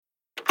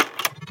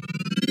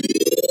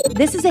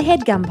This is a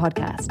HeadGum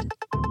podcast.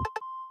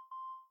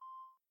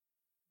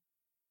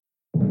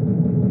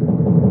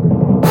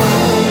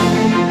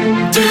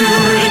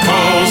 Duty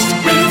Calls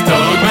with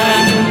Doug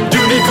Man.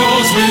 Duty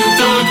Calls with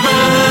Doug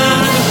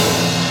Man.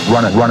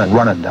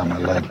 Running down my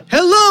leg.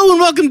 Hello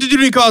and welcome to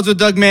Duty Calls with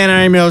Doug Man.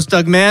 I'm your host,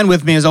 Doug Man.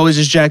 With me as always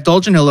is Jack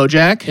Dolgen. Hello,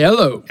 Jack.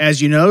 Hello.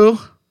 As you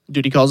know,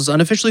 Duty Calls is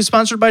unofficially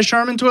sponsored by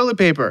Charmin Toilet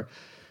Paper.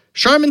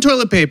 Charmin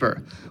Toilet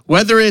Paper.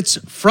 Whether it's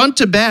front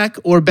to back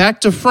or back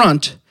to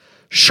front,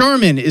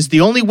 Charmin is the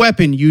only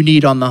weapon you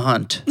need on the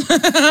hunt.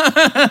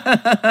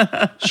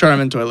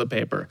 Charmin Toilet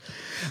Paper.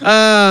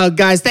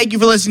 Guys, thank you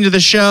for listening to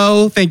the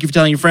show. Thank you for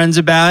telling your friends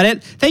about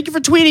it. Thank you for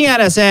tweeting at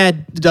us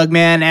at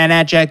Dougman and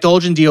at Jack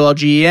Dolgen,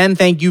 DOLGEN.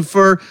 Thank you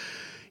for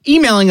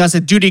emailing us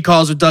at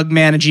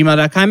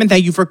dutycallswithdougman@gmail.com. And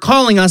thank you for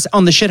calling us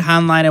on the shit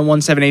hotline at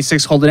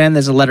 1786. Hold it N.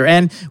 There's a letter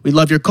N. We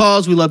love your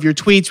calls. We love your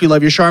tweets. We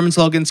love your Charmin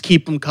slogans.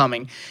 Keep them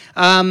coming.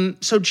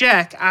 So,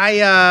 Jack,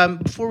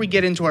 before we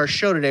get into our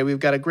show today, we've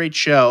got a great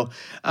show.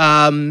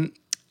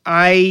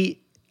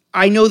 I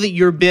know that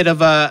you're a bit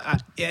of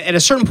at a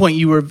certain point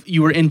you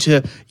were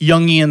into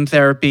Jungian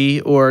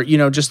therapy, or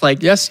just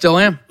like Yes, still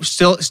am.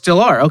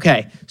 still are.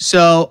 Okay,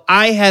 so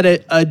I had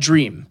a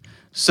dream.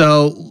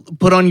 So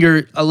put on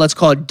your let's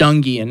call it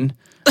Dungian,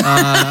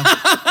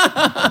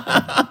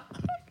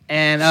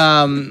 and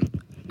I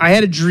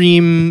had a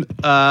dream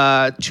 2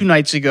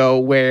 nights ago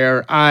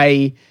where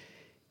I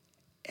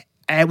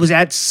was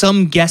at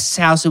some guest's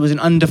house. It was an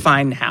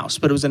undefined house,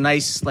 but it was a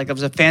nice, it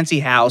was a fancy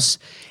house.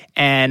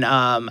 And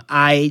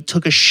I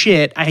took a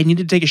shit. I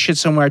needed to take a shit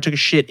somewhere. I took a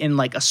shit in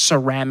like a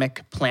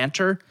ceramic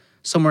planter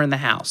somewhere in the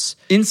house.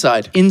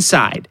 Inside.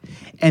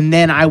 And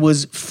then I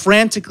was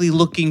frantically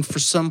looking for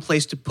some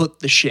place to put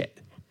the shit.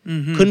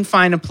 Mm-hmm. Couldn't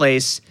find a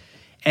place.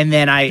 And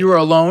then You were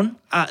alone?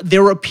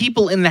 there were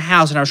people in the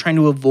house and I was trying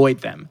to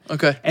avoid them.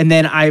 Okay. And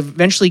then I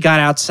eventually got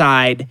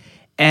outside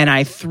and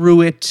I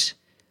just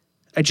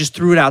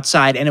threw it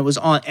outside, and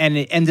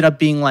it ended up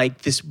being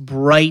like this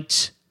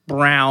bright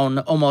brown,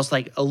 almost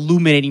like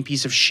illuminating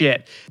piece of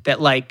shit that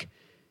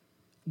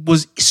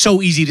was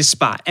so easy to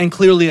spot and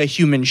clearly a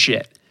human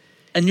shit.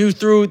 And you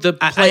threw the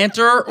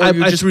planter, or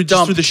you just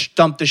dumped?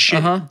 Dumped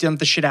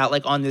the shit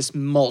out on this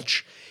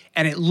mulch,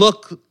 and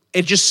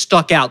it just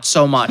stuck out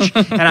so much.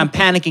 And I'm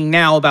panicking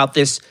now about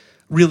this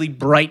really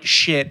bright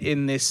shit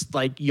in this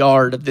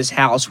yard of this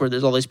house where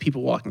there's all these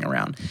people walking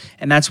around.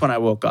 And that's when I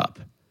woke up.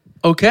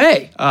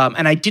 Okay.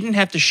 And I didn't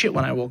have to shit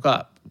when I woke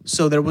up.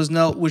 So there was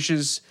which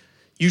is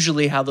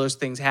usually how those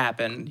things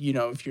happen.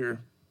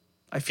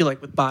 I feel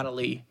like with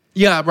bodily.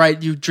 Yeah, right.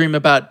 You dream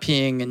about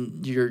peeing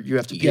and you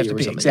have to pee or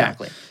something.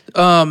 Exactly.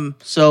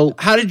 So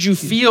how did you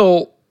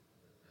feel?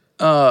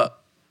 How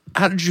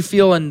did you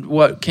feel, and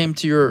what came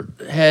to your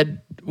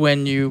head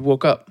when you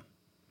woke up?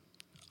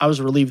 I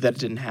was relieved that it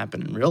didn't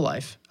happen in real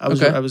life. I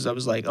was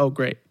like, oh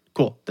great,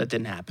 cool, that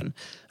didn't happen.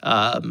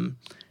 And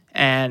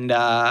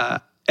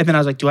then I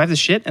was like, do I have the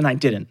shit? And I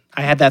didn't.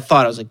 I had that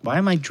thought. I was like, why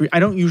am I I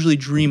don't usually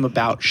dream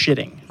about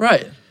shitting.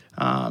 Right.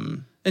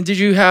 And did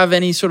you have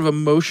any sort of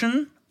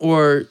emotion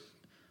or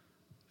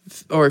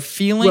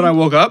feeling When I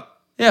woke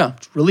up? Yeah.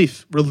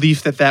 Relief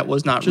that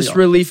was not Just real.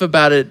 relief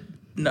about it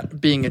not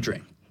being a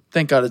dream.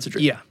 Thank God it's a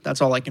dream. Yeah,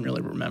 that's all I can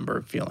really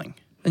remember feeling.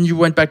 And you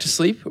went back to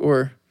sleep,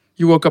 or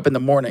you woke up in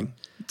the morning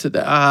to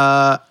that?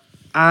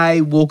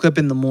 I woke up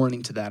in the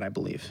morning to that, I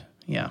believe.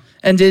 Yeah.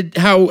 And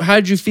how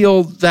did you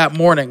feel that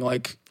morning?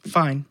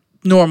 Fine.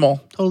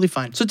 Normal. Totally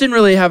fine. So it didn't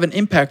really have an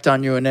impact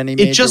on you in any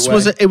major way. It just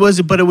was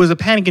a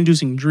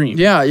panic-inducing dream.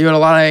 Yeah, you had a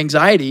lot of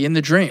anxiety in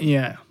the dream.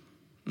 Yeah.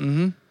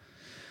 Mm-hmm.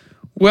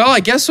 Well, I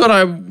guess what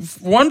I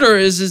wonder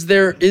is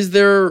there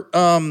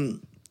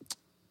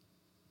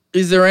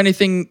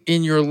anything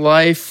in your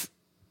life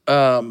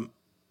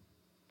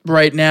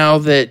right now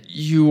that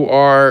you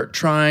are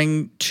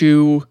trying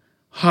to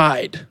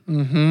hide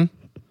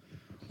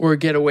or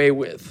get away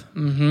with?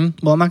 Mm-hmm.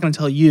 Well, I'm not going to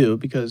tell you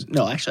because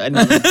actually, I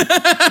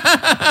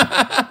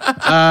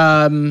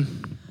didn't.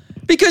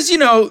 Because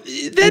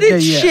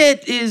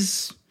shit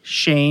is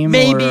shame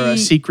maybe or a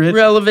secret,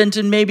 relevant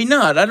and maybe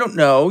not. I don't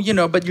know,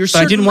 but you're.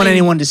 But I didn't want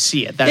anyone to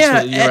see it. That's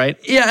what you're right.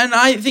 Yeah, and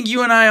I think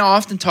you and I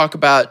often talk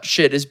about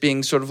shit as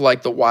being sort of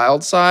like the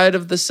wild side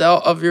of the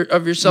self of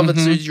yourself.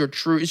 Mm-hmm. It's your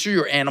true. It's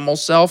your animal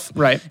self.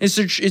 Right.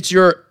 It's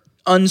your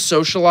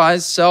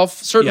unsocialized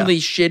self. Certainly,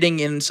 shitting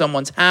in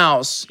someone's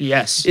house.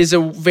 Yes. Is a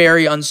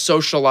very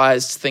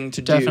unsocialized thing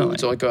to do. Definitely.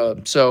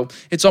 So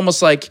it's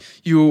almost like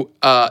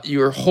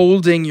you're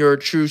holding your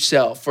true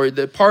self, or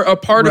a part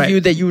Right. of you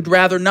that you would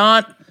rather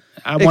not.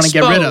 I want to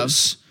get rid of.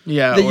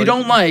 Yeah. That you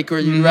don't like, or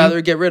you'd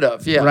rather get rid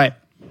of. Yeah. Right.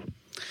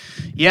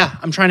 Yeah,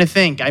 I'm trying to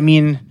think. I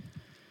mean,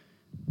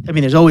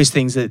 there's always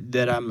things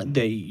that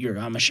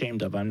I'm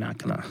ashamed of. I'm not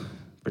gonna.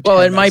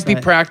 Well, it might be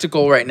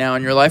practical right now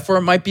in your life, or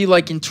it might be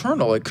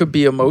internal. It could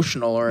be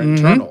emotional or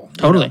internal.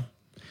 Totally.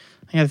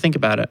 I got to think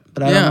about it,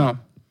 but I don't know.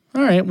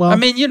 All right. Well,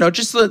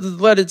 just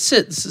let it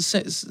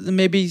sit.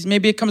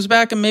 Maybe it comes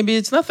back, and maybe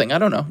it's nothing. I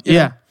don't know.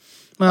 Yeah.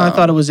 Well, I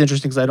thought it was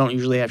interesting because I don't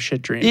usually have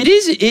shit dreams.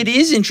 It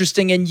is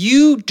interesting, and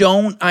you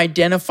don't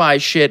identify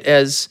shit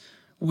as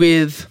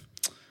with,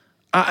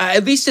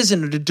 at least as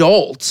an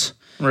adult,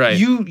 Right.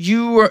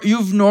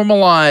 You've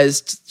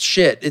normalized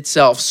shit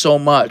itself so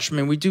much. I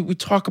mean, we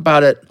talk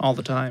about it all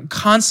the time.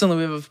 constantly.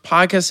 We have a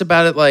podcast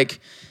about it.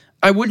 Like,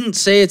 I wouldn't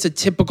say it's a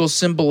typical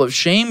symbol of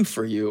shame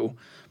for you,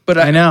 but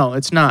I know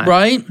it's not.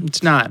 Right?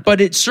 It's not.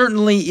 But it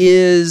certainly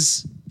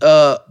is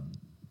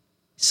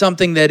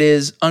something that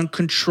is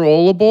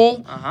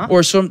uncontrollable,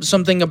 or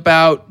something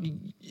about.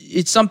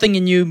 It's something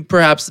in you,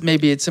 perhaps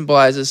maybe it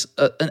symbolizes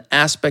an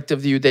aspect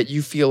of you that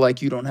you feel like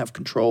you don't have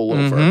control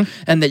over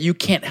and that you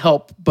can't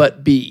help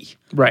but be.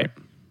 Right.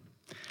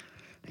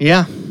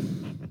 Yeah.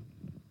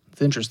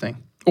 It's interesting.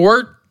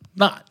 Or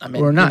not. I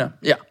mean, Or not. You know,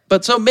 yeah.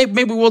 But so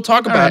maybe we'll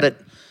talk about it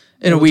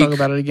in a We'll week. talk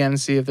about it again and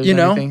see if there's you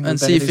know, anything. and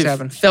see if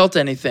it felt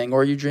anything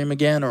or you dream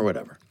again or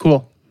whatever.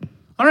 Cool.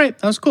 All right.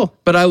 That was cool.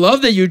 But I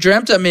love that you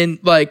dreamt. I mean,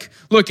 like,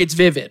 look, it's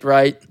vivid,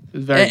 right?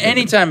 It's very vivid.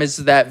 Anytime it's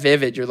that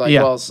vivid, you're like,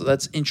 Yeah. well, so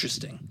that's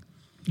interesting.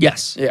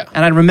 Yes. Yeah.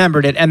 And I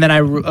remembered it. And then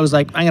I was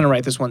like, I'm going to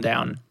write this one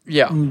down.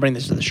 Yeah. I'm going to bring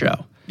this to the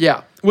show.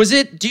 Yeah. Was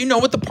it, do you know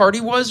what the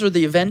party was or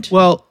the event?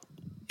 Well,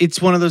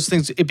 it's one of those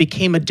things. It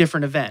became a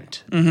different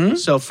event. Mm-hmm.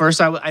 So first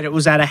I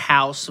was at a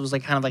house. It was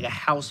like kind of like a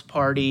house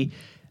party.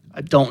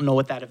 I don't know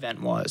what that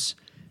event was.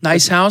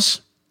 Nice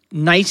house?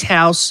 Nice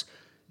house,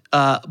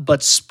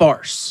 but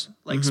sparse.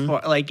 Like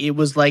like it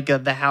was like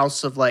the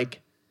house of like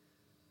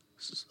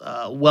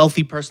a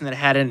wealthy person that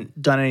hadn't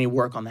done any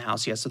work on the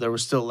house yet. So there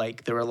was still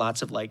like there were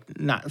lots of like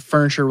not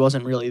furniture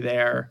wasn't really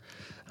there.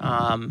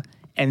 And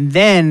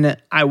then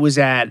I was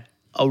at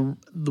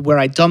where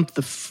I dumped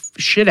the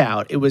shit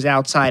out. It was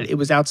outside. It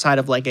was outside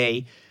of like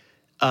a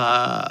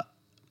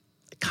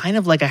kind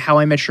of like a How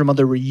I Met Your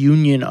Mother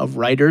reunion of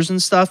writers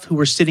and stuff who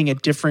were sitting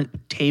at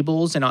different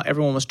tables and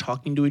everyone was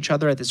talking to each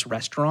other at this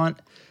restaurant.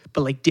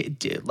 But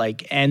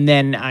like, and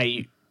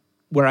then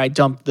where I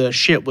dumped the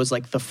shit was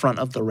like the front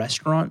of the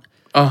restaurant,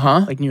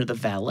 like near the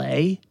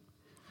valet.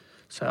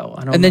 So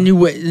I don't. And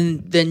know.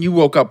 then you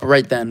woke up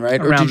right then,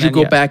 right? Or Around did you then,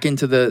 go yeah. back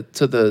into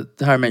the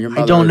How I Met Your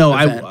Mother? I don't know.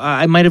 event?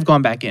 I might have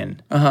gone back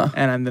in,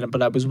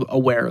 but I was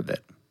aware of it.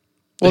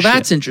 Well, The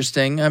that's shit.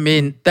 interesting. I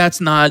mean, that's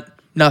not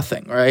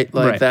nothing, right?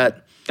 Like Right.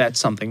 that. That's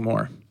something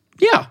more.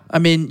 Yeah. I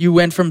mean, you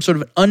went from sort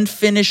of an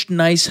unfinished,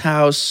 nice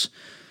house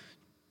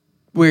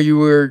where you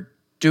were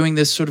doing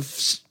this sort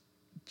of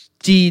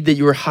deed that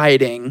you were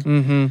hiding.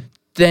 Mm-hmm.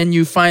 Then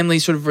you finally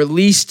sort of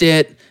released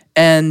it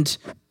and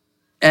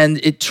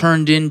it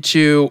turned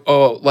into,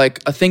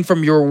 like a thing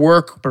from your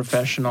work.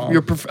 Professional.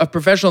 A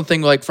professional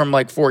thing like from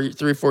like 3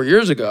 or 4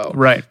 years ago.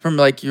 Right. From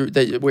like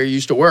where you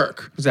used to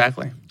work.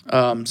 Exactly.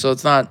 So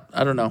it's not,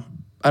 I don't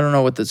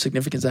know what the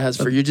significance that has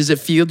for you. Do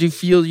you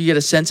feel you get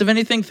a sense of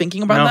anything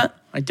thinking about No, that?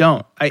 I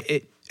don't.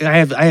 I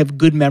have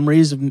good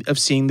memories of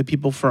seeing the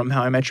people from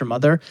How I Met Your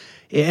Mother,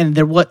 and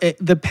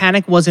the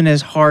panic wasn't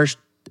as harsh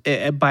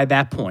by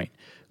that point.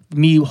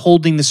 Me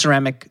holding the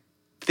ceramic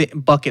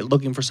bucket,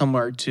 looking for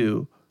somewhere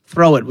to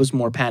throw it, was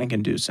more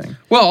panic-inducing.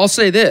 Well, I'll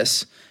say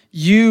this.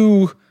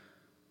 You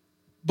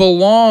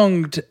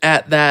belonged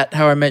at that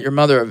How I Met Your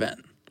Mother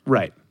event.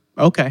 Right.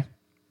 Okay.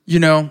 You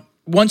know,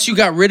 once you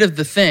got rid of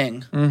the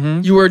thing,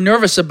 Mm-hmm. you were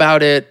nervous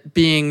about it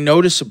being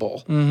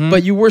noticeable,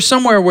 but you were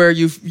somewhere where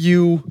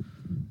you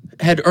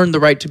had earned the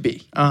right to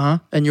be,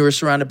 and you were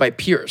surrounded by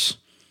peers.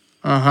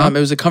 It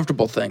was a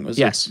comfortable thing. It was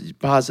Yes. a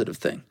positive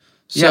thing.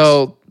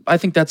 So I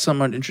think that's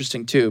somewhat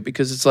interesting too,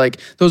 because it's like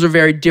those are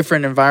very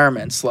different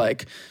environments.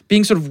 Like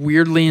being sort of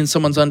weirdly in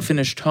someone's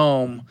unfinished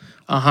home,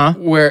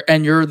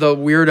 and you're the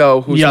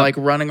weirdo who's Yep. like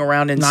running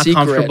around in Not secret.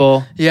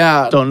 comfortable.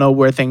 Yeah, Don't know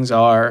where things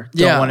are.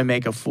 Don't Yeah. want to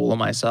make a fool of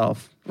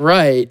myself.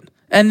 right.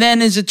 And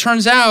then as it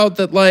turns out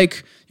that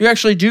like you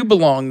actually do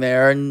belong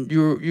there, and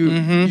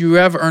you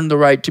have earned the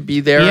right to be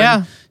there. Yeah.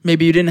 And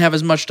maybe you didn't have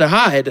as much to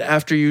hide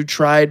after you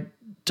tried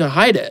to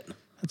hide it.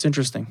 That's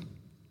interesting.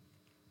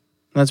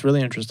 That's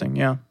really interesting.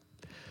 Yeah.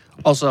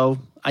 Also,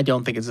 I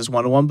don't think it's this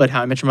one-to-one, but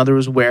How I Met Your Mother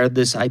was where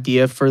this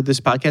idea for this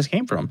podcast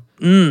came from.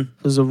 It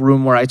was a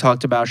room where I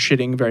talked about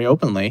shitting very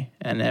openly,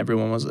 and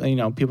everyone was,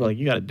 people were like,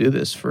 you got to do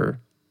this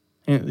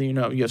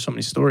you have so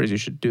many stories, you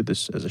should do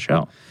this as a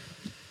show.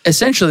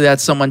 Essentially,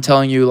 that's someone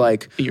telling you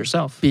like, Be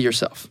yourself. be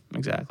yourself.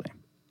 Exactly.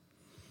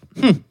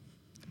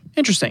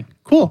 Interesting.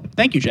 Cool.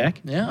 Thank you,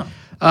 Jack. Yeah.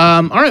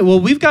 All right. Well,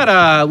 we've got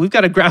I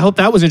hope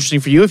that was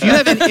interesting for you. If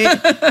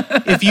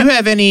you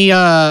have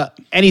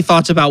any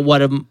thoughts about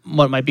what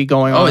might be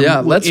going on. Oh, yeah.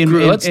 Let's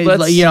email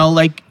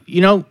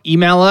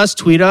us,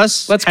 tweet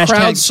us. Let's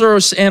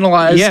crowdsource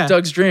analyze Yeah.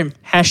 Doug's dream.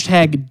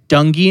 Hashtag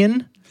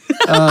Dungian.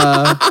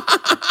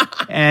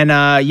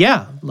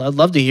 I'd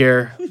love to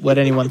hear what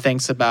anyone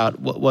thinks about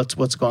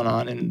what's going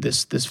on in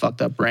this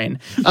fucked up brain.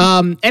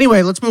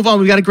 Anyway, let's move on.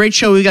 We've got a great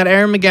show. We've got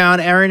Erin McGowan.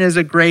 Erin is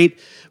a great,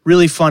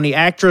 really funny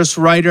actress,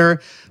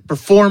 writer,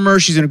 performer.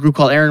 She's in a group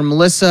called Erin and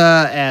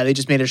Melissa. They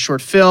just made a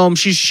short film.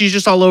 She's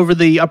just all over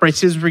the Upright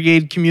Citizens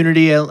Brigade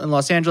community in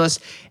Los Angeles,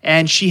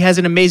 and she has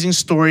an amazing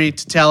story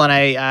to tell. And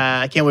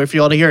I can't wait for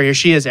you all to hear. Here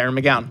she is, Erin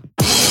McGowan.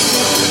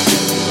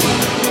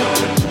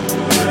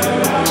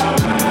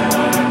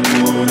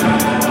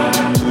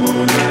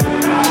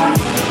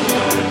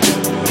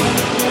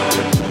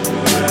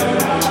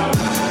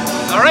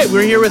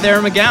 we're here with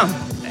Erin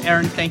McGowan.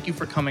 Erin, thank you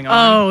for coming on.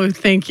 Oh,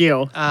 thank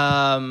you.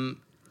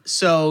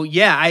 So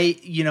yeah,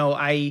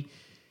 I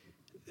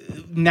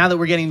now that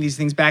we're getting these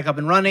things back up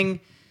and running,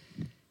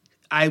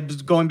 I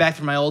was going back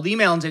through my old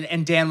emails,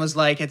 and Dan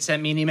had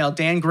sent me an email.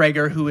 Dan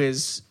Greger, who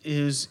is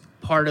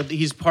part of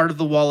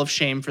the Wall of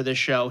Shame for this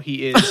show.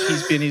 He's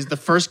the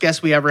first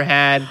guest we ever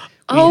had.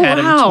 We had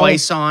him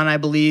twice on, I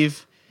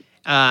believe.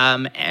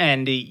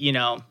 And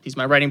he's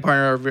my writing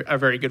partner, a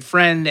very good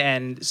friend,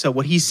 and so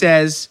what he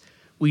says,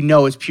 we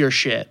know is pure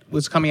shit.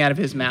 What's coming out of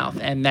his mouth,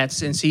 and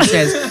so he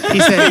says,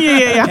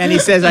 and he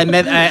says, I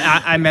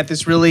met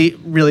this really,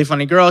 really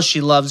funny girl.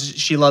 She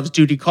loves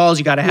duty calls.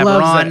 You got to have her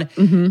on,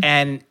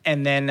 and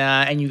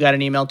then you got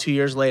an email 2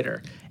 years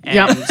later,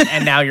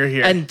 and now you're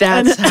here, and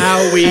that's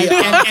how we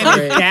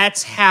and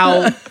that's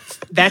how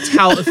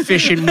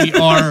efficient we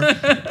are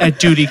at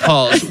duty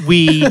calls.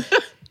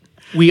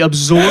 We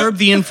absorb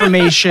the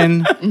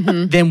information,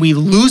 then we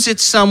lose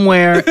it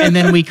somewhere, and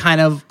then we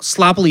kind of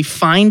sloppily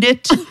find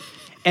it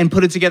and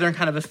put it together in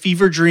kind of a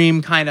fever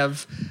dream kind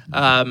of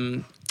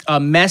a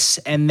mess,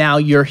 and now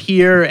you're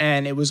here,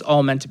 and it was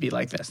all meant to be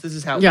like this. This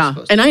is how it was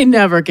supposed to be. And I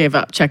never gave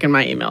up checking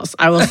my emails,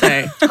 I will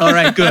say. All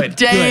right, good.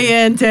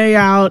 Day in, day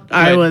out, good.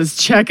 I was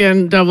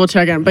double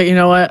checking. But you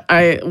know what?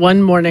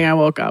 One morning I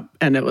woke up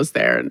and it was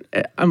there,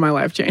 and my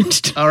life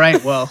changed. All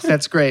right, well,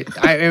 that's great.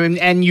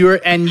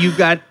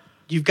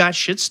 You've got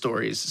shit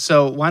stories,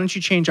 so why don't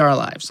you change our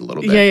lives a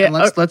little bit? Yeah. And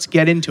let's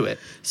get into it.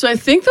 So I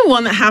think the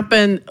one that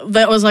happened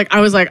that was I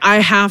was like, I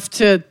have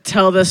to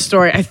tell this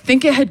story. I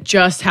think it had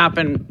just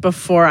happened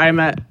before I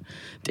met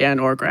Dan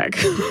or Greg.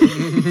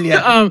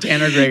 Yeah,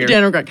 Dan or Gregor.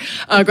 Dan or Greg.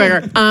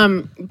 Gregor.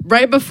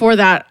 Right before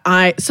that,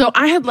 I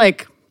had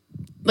like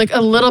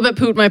a little bit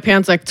pooped my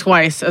pants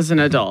twice as an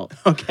adult.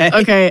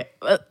 Okay.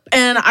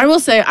 And I will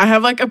say I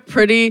have a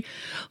pretty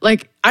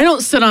I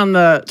don't sit on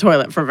the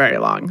toilet for very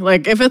long.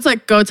 If it's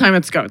go time,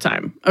 it's go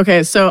time.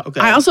 Okay. So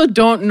I also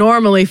don't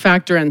normally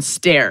factor in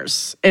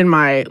stairs in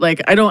my,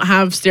 I don't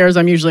have stairs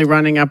I'm usually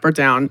running up or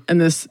down.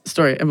 And this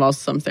story involves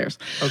some stairs.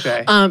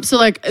 Okay. So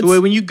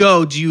when you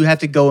go, do you have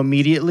to go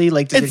immediately?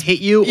 Does it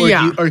hit you?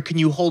 Or or can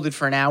you hold it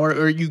for an hour?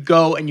 Or you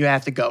go and you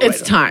have to go?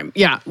 It's time.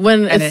 Yeah.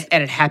 And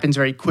it happens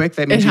very quick.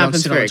 That means you don't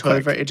sit on the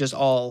toilet. It just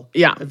all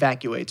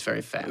evacuates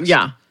very fast.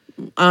 Yeah.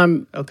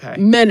 Okay.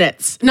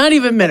 Minutes, not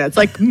even minutes,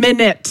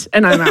 minute,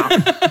 and I'm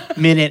out.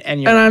 Minute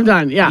and I'm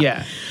done. Yeah.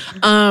 Yeah.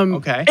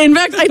 Okay. In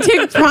fact, I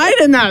take pride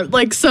in that.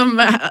 For some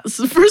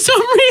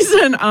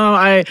reason,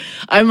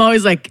 I'm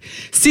always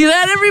see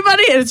that,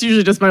 everybody, and it's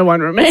usually just my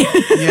one roommate.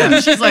 Yeah.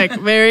 She's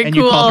very and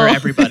cool. You call her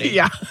everybody.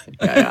 Yeah.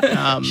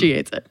 She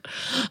hates it.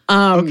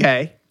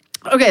 Okay.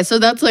 Okay, so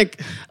that's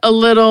a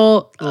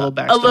little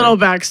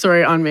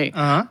backstory on me.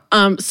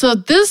 Uh-huh. So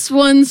this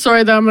one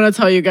story that I'm going to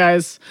tell you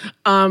guys,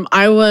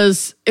 it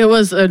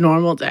was a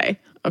normal day.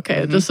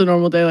 Okay, just a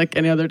normal day like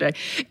any other day.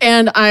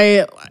 And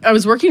I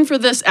was working for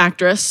this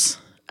actress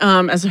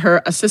as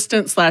her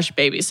assistant /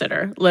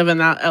 babysitter, live in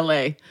that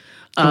LA.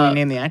 Can we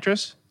name the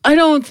actress? I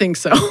don't think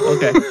so.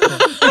 Okay. Okay.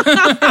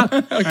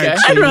 Right,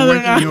 so I'd rather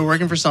not. You were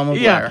working for Selma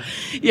Blair.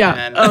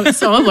 Yeah.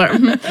 Selma Blair.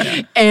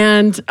 Yeah.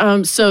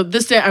 And so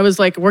this day I was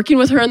working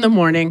with her in the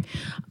morning.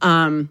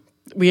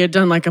 We had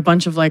done a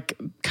bunch of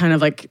kind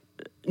of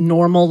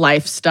normal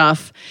life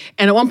stuff.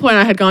 And at one point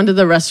I had gone to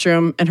the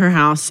restroom in her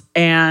house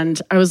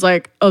and I was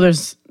oh,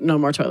 there's no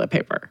more toilet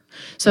paper.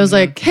 So I was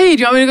hey,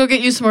 do you want me to go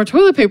get you some more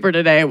toilet paper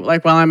today?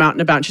 While I'm out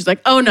and about. And she's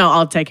oh no,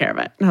 I'll take care of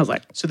it. And I was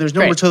so there's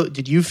no more toilet.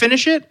 Did you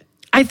finish it?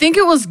 I think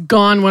it was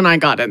gone when I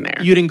got in there.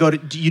 You didn't go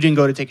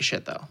to take a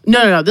shit though.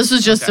 No. This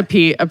was just a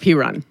pee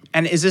run.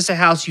 And is this a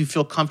house you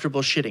feel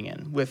comfortable shitting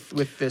in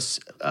with this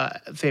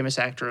famous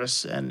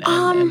actress and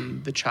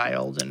the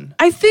child? And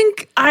I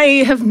think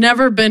I have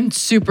never been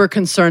super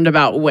concerned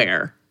about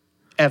where.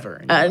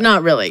 Ever.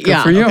 Not really.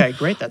 Good for you. Okay,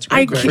 great. That's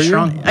great. Very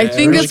strong. I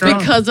think it's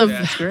because of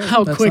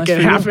how quick it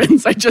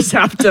happens. I just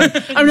have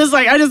to. I'm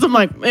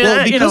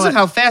well, because of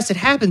how fast it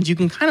happens, you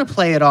can kind of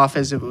play it off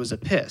as if it was a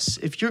piss.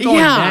 If you're going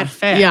that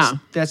fast,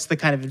 that's the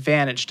kind of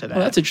advantage to that.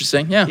 Well, that's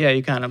interesting. Yeah. Yeah,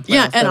 you kind of play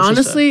off. And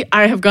honestly,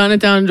 I have gone it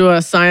down to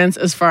a science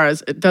as far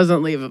as it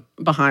doesn't leave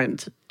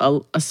behind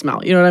a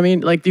smell. You know what I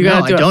mean? You got to do it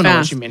fast. I don't know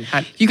what you mean.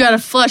 You got to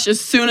flush as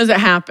soon as it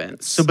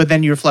happens. So, but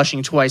then you're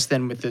flushing twice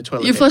then with the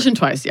toilet paper. You're flushing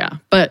twice, yeah.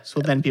 But so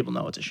then people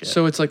know it's a shit.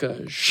 So it's like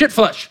a shit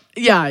flush.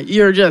 Yeah,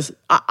 you're just.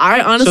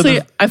 I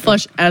honestly, I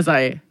flush as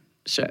I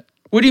shit.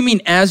 What do you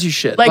mean as you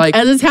shit?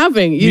 As it's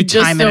happening, you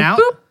just time it out.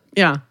 Boop,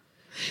 yeah.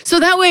 So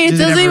that way it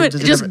doesn't even.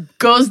 It just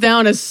goes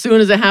down as soon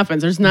as it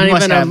happens. There's not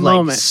even a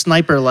moment.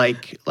 Sniper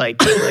accuracy.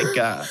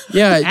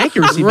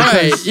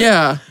 Right.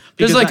 Yeah.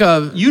 There's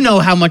you know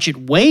how much it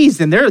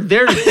weighs, and there's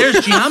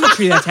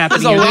geometry that's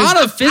happening. There's a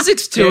lot of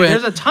physics to it.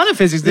 There's a ton of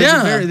physics.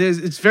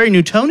 It's very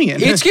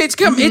Newtonian.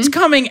 It's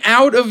coming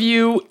out of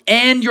you,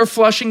 and you're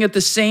flushing at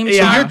the same time.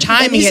 So you're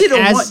timing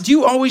it. Do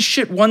you always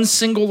shit one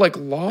single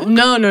log?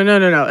 No.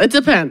 It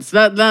depends.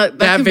 That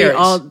can varies. be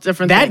all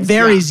different. That things.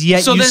 varies. Yeah.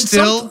 Yet so you then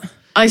still.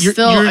 You're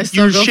still go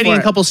shitting for a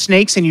it. couple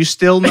snakes and you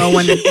still know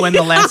when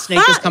the last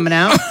snake is coming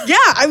out? Yeah,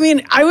 I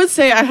mean, I would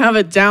say I have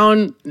it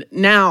down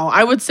now.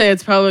 I would say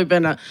it's probably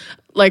been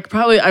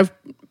I've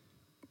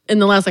in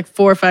the last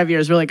 4 or 5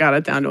 years really got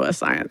it down to a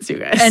science, you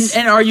guys.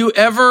 And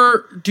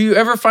do you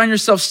ever find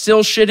yourself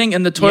still shitting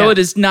and the toilet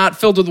is not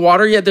filled with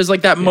water yet? There's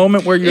that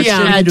moment where you're Yeah.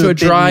 shitting Had to into a have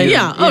been dry. you.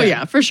 yeah, oh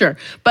yeah, for sure.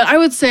 But I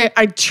would say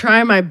I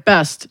try my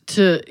best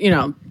to,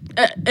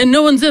 and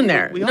no one's in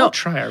there. We no, all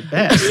try our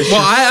best. Well,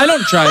 I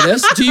don't try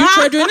this. Do you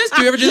try doing this?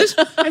 Do you ever do this?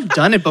 I've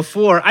done it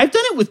before. I've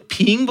done it with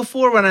peeing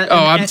before when I.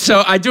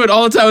 I do it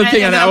all the time with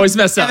peeing and I always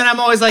mess up. And then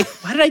I'm always like,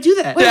 why did I do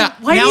that? Yeah.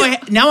 Why do you-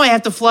 now I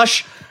have to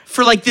flush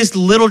for this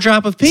little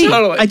drop of pee.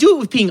 Totally. I do it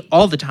with peeing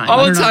all the time. I all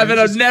the don't know. time, and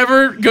I'm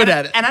never good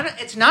at it. And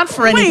it's not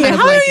for any wait, kind of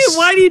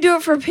why do you do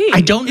it for pee?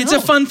 I don't know. It's a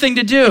fun thing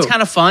to do. It's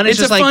kind of fun. It's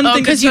just a fun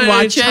thing 'cause to you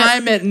watch it.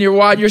 time it, and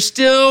you're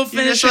still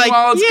finishing like,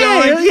 while it's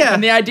yeah, going. yeah.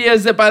 And the idea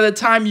is that by the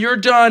time you're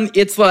done,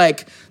 it's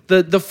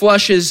the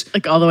flush is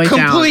all the way down.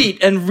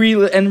 complete and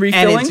refilling.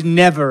 And it's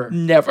never.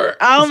 Never.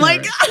 Oh my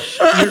gosh.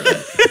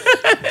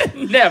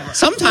 Never.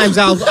 Sometimes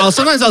I'll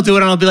do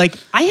it and I'll be like,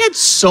 I had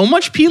so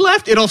much pee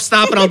left. It'll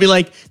stop and I'll be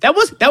like, that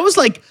was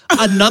like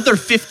another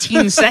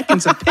 15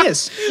 seconds of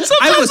piss.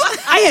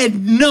 I had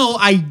no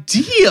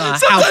idea how.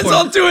 Sometimes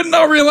I'll do it and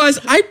I'll realize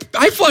I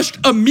flushed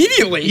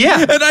immediately.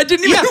 Yeah. And I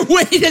didn't even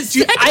wait a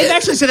second. I've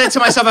actually said that to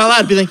myself out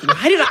loud. Be like,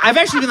 I've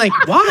actually been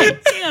like, why?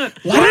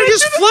 Why did I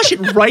just flush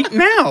it right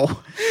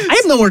now? I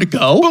have nowhere to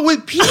go. But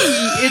with pee,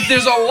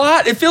 there's a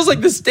lot. It feels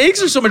like the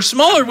stakes are so much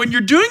smaller when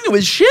you're doing it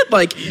with shit.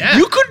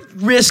 You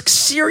could risk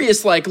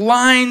serious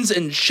lines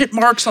and shit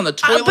marks on the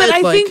toilet. But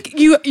I think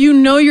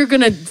you're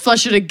gonna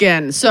flush it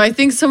again. So I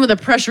think some of the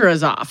pressure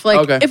is off.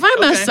 Okay. If I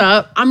mess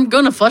up, I'm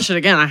gonna flush it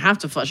again. I have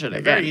to flush it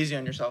again. Very easy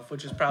on yourself,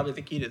 which is probably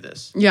the key to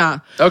this. Yeah.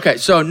 Okay,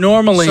 so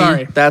normally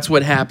Sorry. that's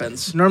what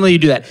happens. Normally you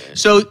do that.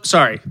 So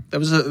sorry, that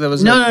was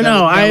No.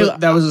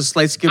 that was a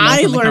slight skim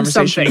I from the learned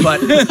conversation.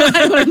 something. But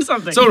I learned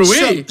something. So do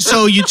we.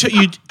 so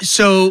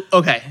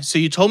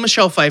you told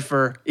Michelle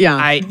Pfeiffer,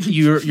 Yeah.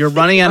 you're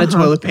running out of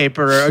toilet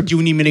paper, or do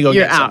you need me to go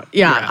You're get some? out.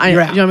 Yeah.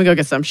 You're You want me to go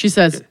get some? She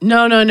says,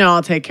 no,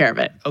 I'll take care of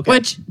it. Okay.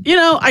 Which,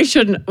 I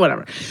shouldn't,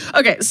 whatever.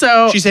 Okay,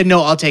 so She said,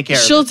 no, I'll take care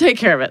of she'll it. take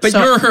care of it. But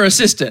So- you're her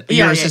assistant. Yeah,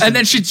 Your yeah, assistant. And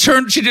then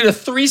she did a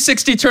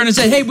 360 turn and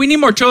said, hey, we need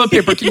more toilet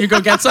paper. Can you go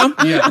get some?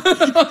 Yeah.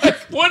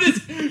 What is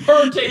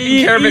her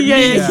taking care of it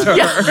mean to her?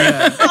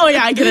 Yeah. Oh,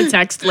 yeah, I get a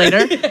text later.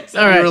 All You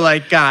right. were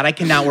like, God, I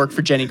cannot work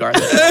for Jenny Garth.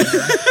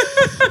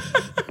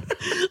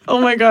 Oh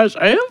my gosh,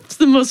 I have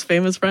the most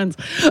famous friends.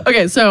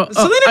 Okay, so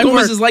Selena I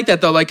Gomez work- is like that,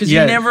 though, because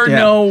Yeah, you never yeah.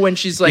 know when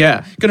she's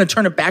Yeah. going to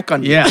turn it back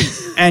on you. Yeah.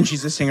 And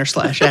she's a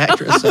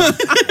singer/actress. So.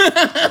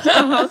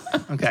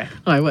 Okay.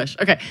 Oh, I wish.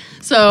 Okay,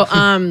 so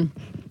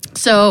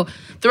so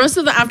the rest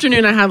of the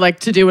afternoon I had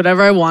to do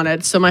whatever I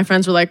wanted. So my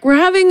friends were like, we're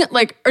having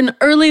an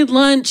early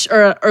lunch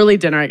or early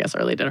dinner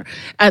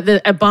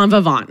at Bon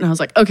Vivant, and I was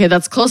like, okay,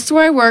 that's close to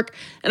where I work,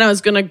 and I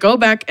was gonna go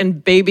back and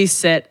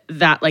babysit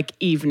that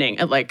evening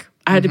at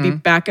I had to be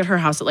back at her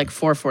house at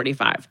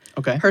 4:45.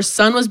 Okay. Her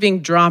son was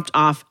being dropped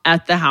off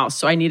at the house,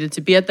 so I needed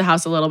to be at the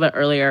house a little bit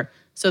earlier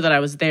so that I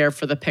was there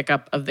for the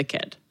pickup of the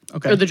kid.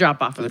 Okay. Or the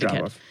drop off of the kid.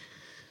 drop-off.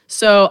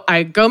 So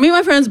I go meet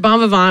my friends, Bon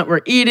Vivant.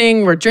 We're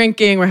eating, we're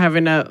drinking, we're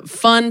having a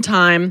fun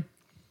time.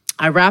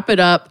 I wrap it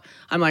up.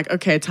 I'm like,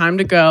 okay, time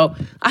to go.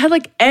 I had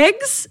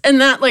eggs, and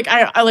that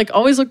I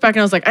always look back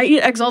and I was like, I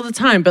eat eggs all the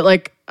time,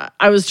 but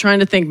I was trying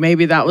to think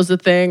maybe that was the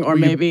thing, or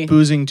maybe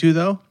Boozing too,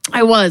 though?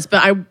 I was,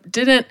 but I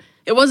didn't.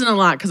 It wasn't a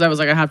lot because I was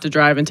like, I have to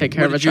drive and take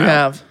care What of a did you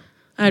child. have?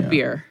 I had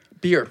beer.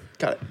 Beer.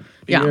 Got it.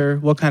 Yeah, Beer,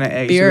 what kind of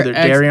eggs? Beer, Were there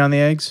eggs. dairy on the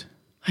eggs?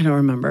 I don't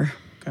remember.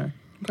 Okay.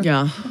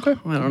 Yeah. Okay.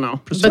 I don't know.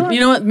 But you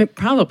know what?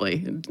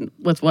 Probably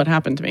with what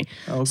happened to me.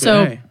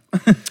 Okay.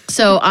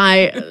 So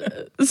I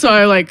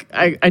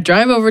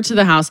drive over to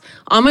the house.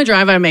 On my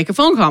drive, I make a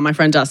phone call. My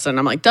friend Dustin.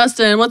 I'm like,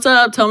 Dustin, what's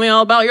up? Tell me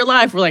all about your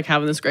life. We're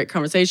having this great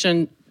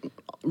conversation,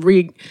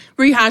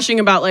 rehashing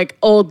about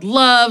old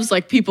loves,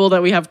 people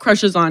that we have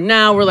crushes on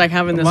now. We're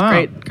having this Wow.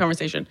 great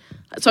conversation.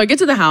 So I get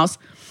to the house,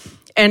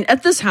 and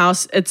at this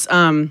house, it's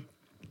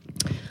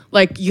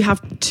you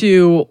have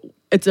to.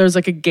 There's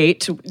a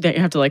gate that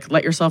you have to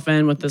let yourself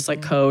in with this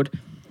code.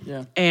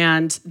 Yeah.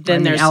 And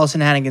then there's Allison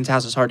Hannigan's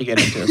house is hard to get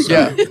into. So.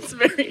 Yeah. it's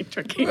very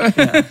tricky. And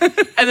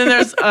then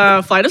there's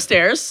a flight of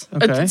stairs.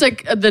 Okay. It's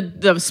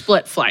the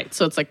split flight,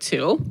 so it's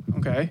 2.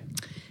 Okay.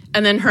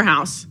 And then her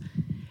house.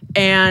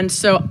 And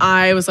so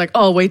I was like,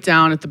 oh, I'll wait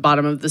down at the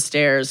bottom of the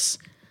stairs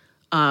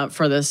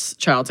for this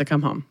child to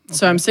come home. Okay.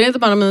 So I'm sitting at the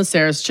bottom of the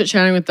stairs,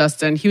 chit-chatting with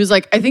Dustin. He was I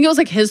think it was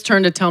his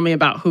turn to tell me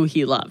about who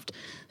he loved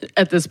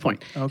at this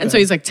point. Okay. And so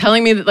he's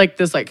telling me that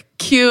this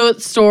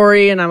cute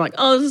story, and I'm like,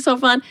 oh, this is so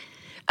fun.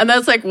 And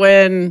that's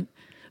when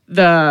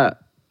the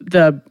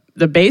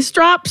bass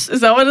drops.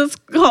 Is that what it's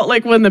called?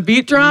 When the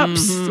beat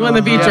drops? Mm-hmm. When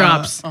the beat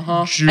drops.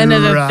 Uh-huh. And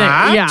then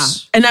yeah.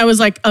 And I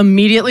was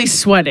immediately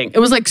sweating. It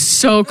was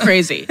so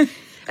crazy.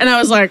 And I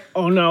was like,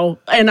 oh no.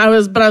 But I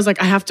was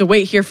like, I have to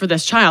wait here for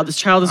this child. This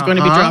child is going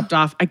to be dropped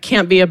off. I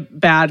can't be a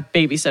bad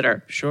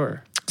babysitter.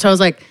 Sure. So I was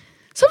like,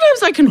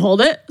 sometimes I can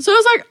hold it. So I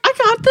was like, I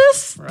got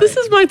this. Right. This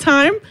is my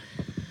time.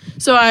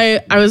 So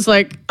I was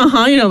like,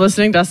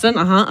 listening, Dustin,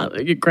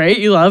 great.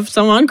 You love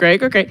someone.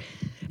 Great.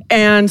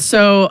 And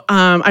so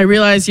I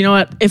realized, you know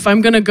what? If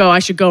I'm going to go, I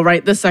should go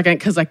right this second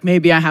because like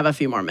maybe I have a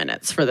few more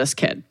minutes for this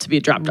kid to be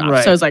dropped off.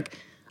 Right. So I was like,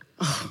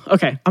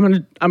 okay,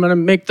 I'm gonna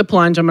make the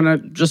plunge. I'm going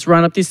to just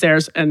run up these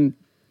stairs and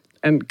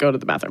go to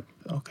the bathroom.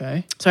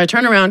 Okay. So I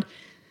turn around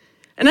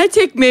and I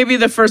take maybe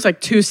the first like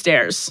 2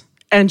 stairs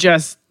and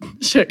just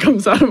shit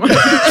comes out of my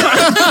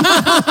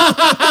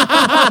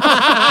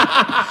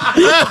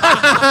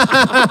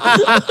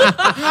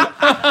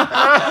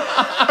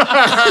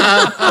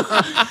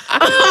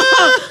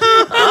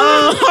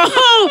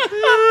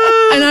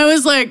And I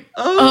was like,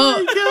 oh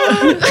my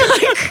God.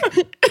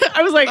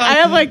 I was like, I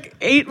have like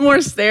 8 more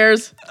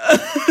stairs.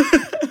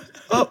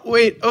 Oh,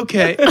 wait.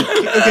 Okay.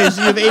 Okay.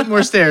 So you have 8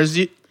 more stairs.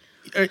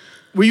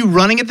 Were you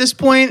running at this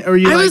point, or were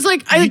you? I was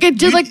like, I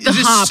did like the is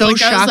this hop. so like,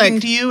 shocking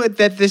like, to you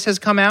that this has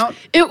come out?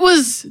 It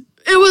was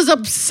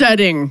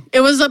upsetting.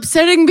 It was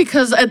upsetting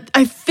because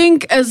I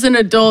think as an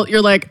adult,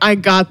 you're like, I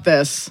got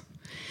this.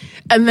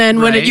 And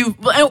then when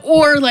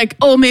or like,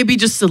 oh, maybe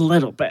just a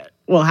little bit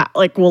will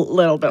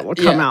little bit will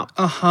come out.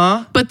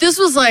 But this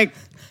was like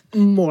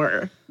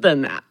more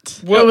than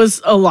that. It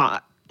was a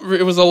lot.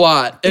 It was a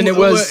lot. And it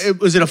was...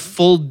 Was it a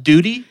full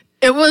duty?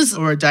 It was...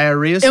 Or a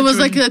diarrhea It situation? was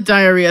like a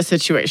diarrhea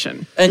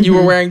situation. And you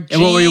were wearing jeans?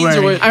 And what were you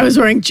wearing? I was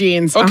wearing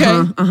jeans. Okay.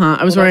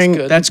 I was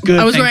wearing... That's good.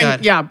 I was thank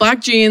wearing, God.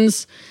 black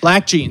jeans.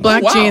 Black jeans.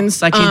 Black wow. jeans.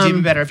 Black jeans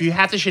even better. If you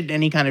have to shit in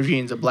any kind of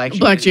jeans, a black jean.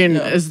 Black jean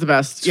is the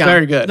best. It's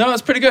very good. No,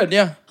 it's pretty good,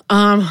 yeah.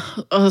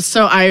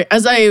 So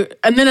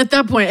and then at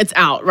that point it's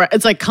out, right?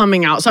 It's like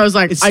coming out. So I was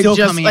like, It's still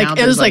coming out,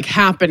 it was but like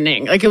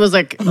happening. Like it was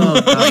like, Are you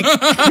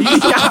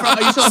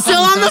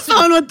still on the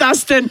phone with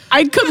Dustin.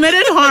 I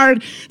committed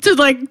hard to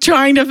like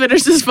trying to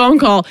finish this phone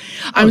call.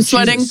 I'm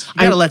sweating. Jesus.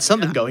 You gotta let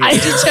something go here. I-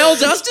 Did you tell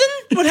Dustin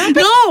what happened?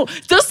 No,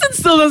 Dustin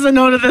still doesn't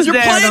know to this You're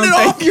day. I playing don't it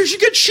think. off. You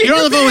should get shit. You're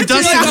on the phone with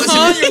Dustin.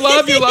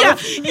 You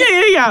love.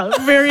 Yeah.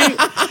 Very.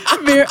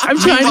 I'm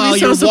trying to Meanwhile, be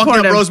so you're walking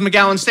supportive. up Rose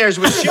McGowan stairs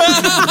with shoes.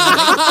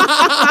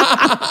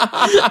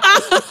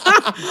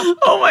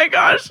 Oh my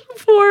gosh,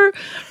 poor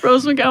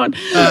Rose McGowan.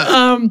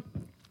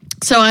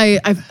 So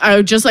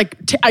I just like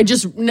at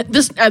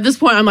this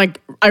point I'm like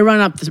I run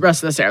up the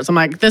rest of the stairs. I'm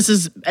like,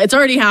 it's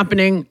already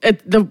happening.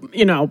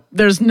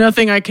 There's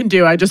nothing I can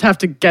do. I just have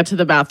to get to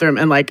the bathroom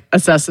and like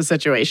assess the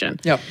situation.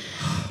 Yep.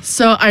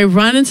 So I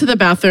run into the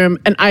bathroom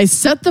and I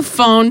set the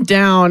phone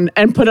down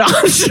and put it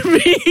on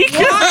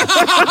speaker.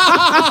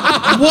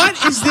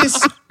 What is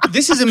this?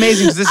 This is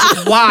amazing. This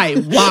is why? I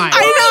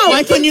know.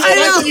 Why couldn't you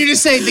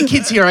just say the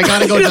kid's here? I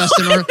gotta go,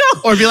 Dustin,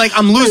 or be like,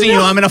 I'm losing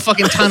you. I'm in a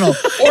fucking tunnel.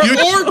 Or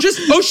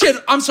just, oh shit,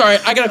 I'm sorry.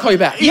 I gotta call you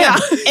back. Yeah,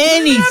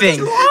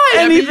 anything.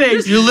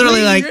 Anything. You're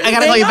literally like, I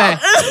gotta call you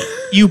back.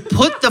 You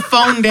put the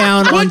phone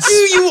down. What do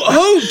you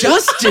owe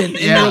Dustin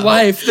in your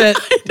life that...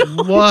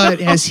 What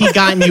has he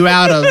gotten you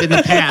out of in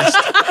the past?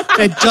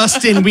 That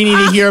Dustin, we need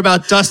to hear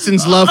about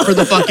Dustin's love for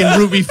the fucking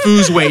Ruby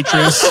Foos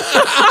waitress.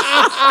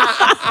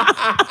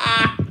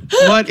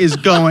 What is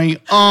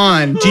going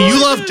on? Do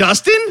you love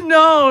Dustin?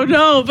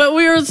 No, but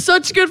we were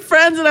such good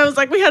friends, and I was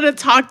like, we hadn't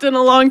talked in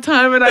a long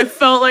time, and I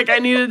felt like I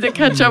needed to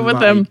catch up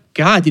with him.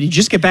 God, did he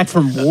just get back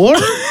from war?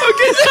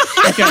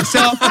 Okay,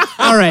 so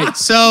all right,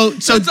 so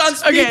It's on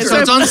speaker. Okay, so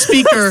it's on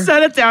speaker.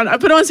 Set it down. I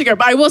put it on speaker,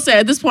 but I will say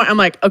at this point, I'm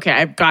like, okay,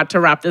 I've got to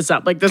wrap this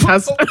up. Like this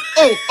has.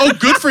 Oh,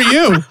 good for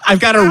you. I've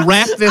got to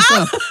wrap this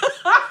up.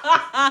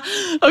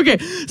 Okay,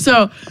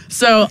 so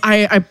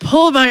I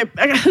pull my.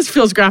 This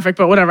feels graphic,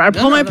 but whatever. I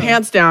pull my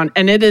pants down,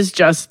 and it is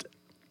just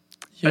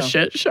a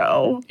shit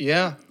show.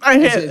 Yeah.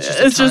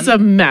 It's just a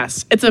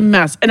mess. It's a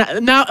mess.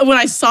 And now when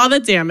I saw the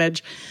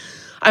damage,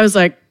 I was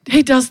like,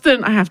 hey,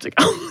 Dustin, I have to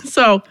go.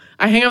 So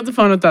I hang up the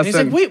phone with Dustin. He's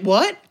like, wait,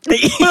 what? But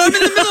I'm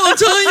in the middle of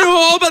telling you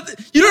all about...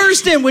 You don't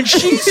understand. When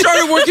she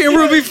started working at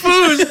Ruby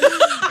Foos,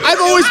 I've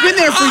always been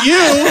there for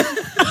you,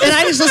 and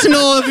I just listened to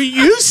all of what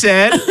you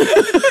said.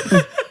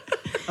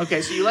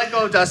 Okay, so you let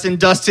go of Dustin.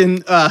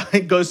 Dustin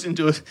goes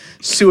into a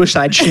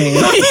suicide chain.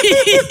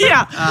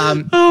 Yeah.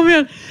 Oh,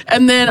 man.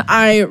 And then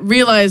I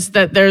realized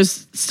that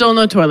there's still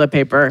no toilet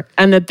paper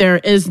and that there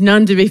is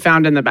none to be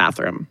found in the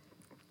bathroom.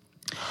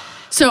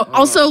 So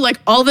also, like,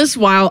 all this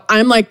while,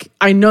 I'm like,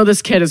 I know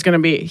this kid is going to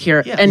be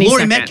here any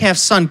Laurie second. Metcalf's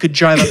son could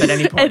drive up at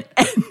any point.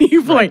 At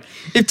any point.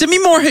 if Demi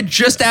Moore had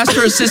just asked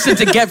her assistant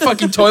to get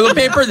fucking toilet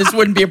paper, this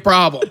wouldn't be a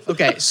problem.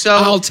 Okay, so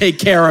I'll take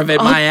care of it,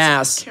 my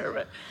ass. Care of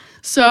it.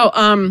 So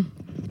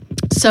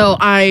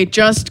I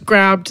just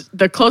grabbed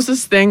the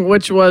closest thing,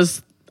 which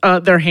was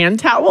their hand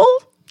towel.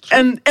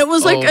 And it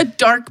was like a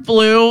dark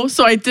blue,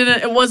 so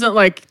it wasn't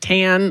like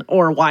tan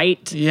or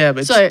white. yeah,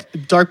 but So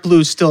dark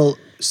blue still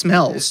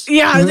smells.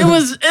 yeah, it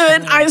was,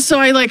 and So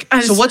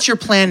what's your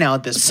plan now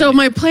at this point? So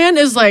my plan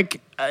is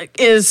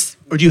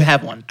Or do you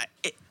have one?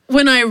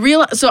 when I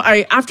realized,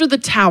 after the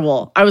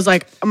towel, I was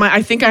like,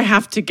 I think I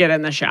have to get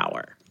in the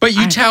shower. But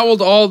you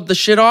toweled all the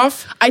shit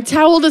off? I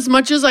toweled as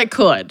much as I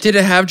could. Did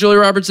it have Julia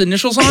Roberts'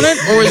 initials on it?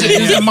 Or is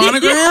it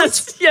monogrammed?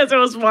 Yes, it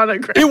was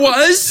monogrammed. It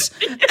was?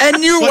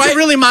 And your Was wife... it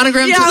really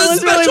monogrammed? Yeah, too? it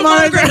was really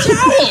monogrammed.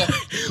 towel.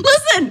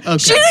 Listen,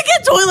 she didn't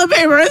get toilet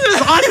paper. This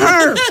is on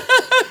her.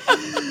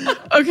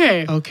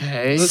 Okay.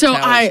 Okay. So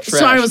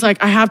I was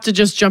like, I have to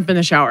just jump in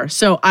the shower.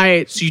 So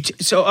I'm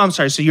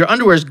sorry. So your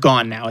underwear is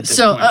gone now at this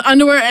point.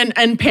 Underwear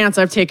and pants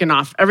I've taken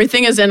off.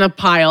 Everything is in a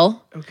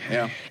pile. Okay.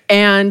 Yeah.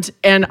 And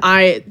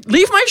I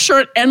leave my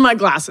shirt and my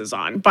glasses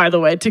on, by the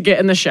way, to get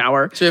in the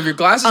shower. So you have your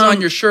glasses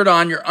on, your shirt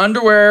on, your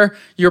underwear,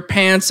 your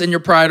pants, and your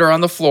Pride are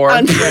on the floor.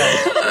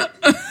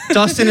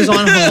 Dustin is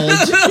on hold.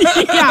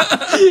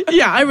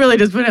 Yeah, I really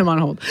just put him on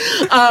hold.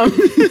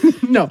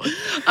 No.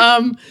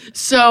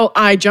 So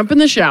I jump in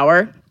the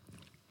shower.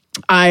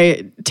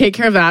 I take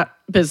care of that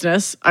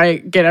business. I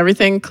get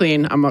everything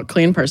clean. I'm a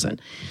clean person.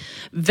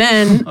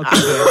 Then,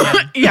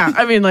 yeah,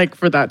 I mean, like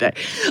for that day.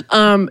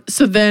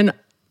 So then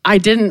I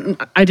didn't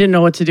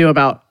know what to do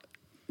about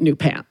new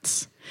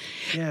pants.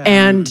 Yeah.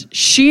 And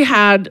she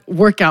had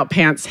workout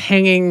pants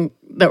hanging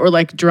that were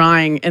like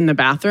drying in the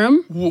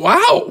bathroom.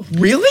 Wow.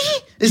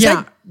 Really? Is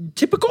Yeah. that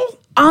typical?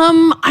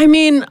 I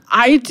mean,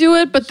 I do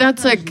it, but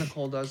that's like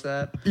Nicole does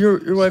that.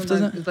 Your wife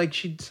doesn't? It's like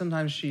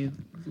sometimes she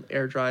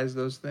air dries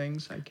those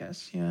things, I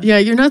guess. Yeah. yeah,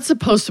 you're not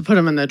supposed to put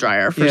them in the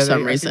dryer for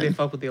some I reason. think they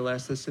fuck with the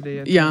elasticity.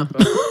 I think, Yeah.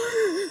 but-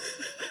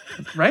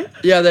 right?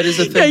 Yeah, that is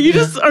a thing. Yeah, you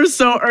just are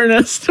so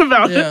earnest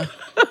about Yeah. it.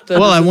 That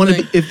Well, is I a wanted.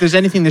 thing. If there's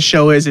anything the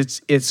show is,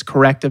 it's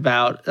correct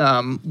about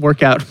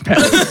workout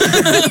pants.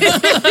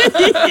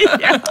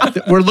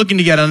 We're looking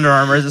to get Under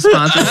Armour as a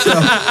sponsor.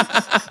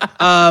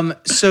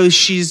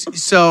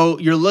 So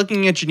you're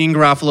looking at Janine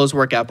Garofalo's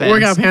workout pants.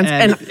 Workout pants,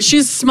 and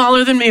she's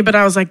smaller than me, but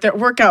I was like, their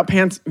workout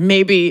pants,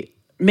 maybe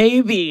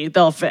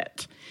they'll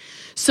fit.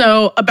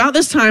 So about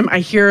this time, I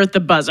hear the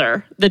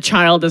buzzer. The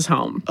child is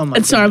home,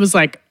 and so I was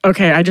like,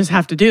 okay, I just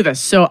have to do this.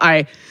 So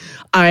I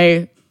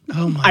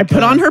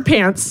put on her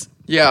pants.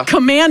 Yeah.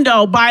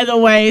 Commando, by the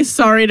way.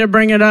 Sorry to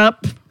bring it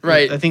up.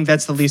 Right. I think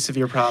that's the least of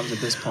your problems at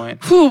this point.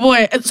 Oh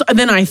boy! And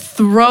then I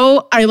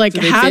Did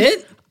they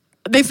fit?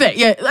 They fit.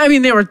 Yeah, I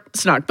mean they were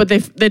snug, but they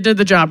did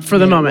the job for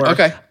the moment. work.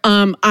 Okay.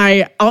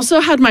 I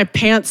also had my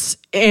pants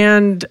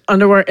and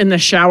underwear in the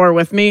shower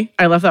with me.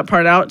 I left that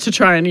part out to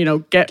try and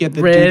get the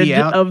rid duty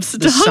out. of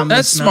The stuff. summer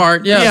That's smell.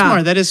 smart. Yeah. Yeah.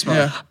 Smart. That is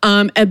smart.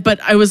 Yeah. But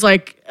I was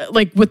like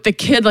with the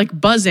kid like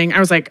buzzing, I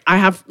was like, I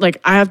have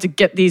to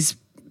get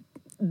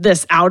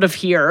this out of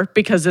here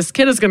because this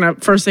kid is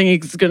first thing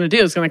he's gonna do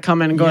is gonna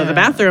come in and go to the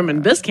bathroom,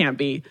 and this can't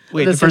be.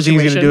 Wait, the first thing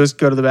he's going to do is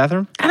go to the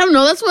bathroom? I don't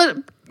know. That's what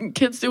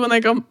kids do when they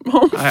come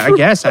home. I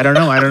guess. I don't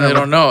know. I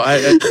don't know.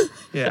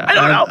 Yeah, I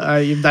don't know.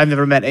 I've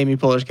never met Amy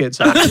Poehler's kids.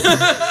 So.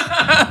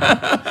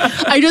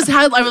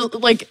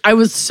 I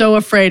was so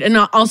afraid, and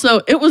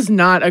also it was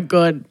not a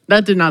good.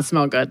 That did not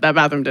smell good. That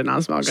bathroom did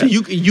not smell good. So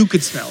you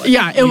could smell it.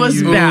 yeah, it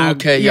was bad.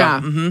 okay,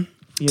 yeah.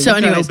 Yeah, So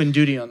you've got anyways. open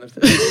duty on the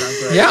thing. It's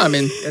not great. Yeah, I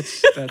mean,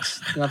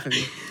 That's nothing.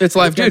 it's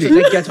life duty.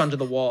 That gets onto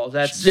the walls.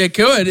 That's It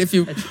could if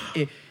you.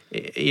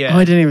 yeah. Oh,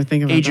 I didn't even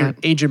think about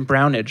Agent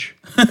Brownage.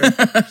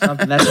 Or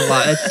something. That's a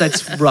lot.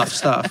 That's rough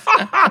stuff.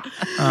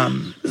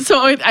 So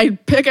I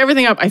pick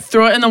everything up, I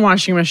throw it in the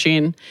washing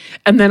machine,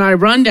 and then I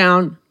run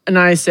down and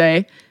I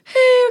say,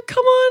 "Hey,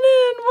 come on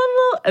in."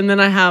 And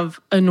then I have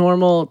a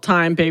normal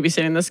time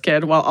babysitting this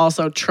kid while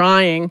also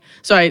trying.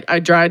 So I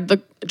dried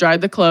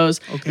the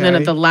clothes, and then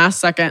Okay. at the last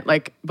second,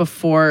 like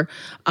before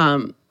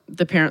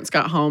the parents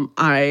got home,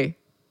 I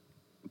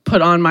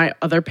put on my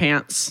other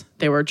pants.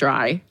 They were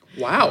dry.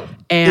 Wow.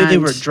 And They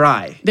were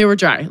dry. They were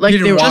dry. Like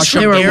didn't they were wash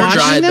they them, were air washed.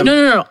 dried them?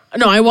 No.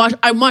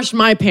 I washed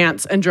my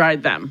pants and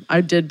dried them.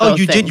 I did both Oh,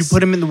 you did. things. You put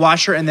them in the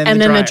washer and then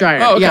the dryer.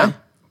 Oh, okay. Yeah.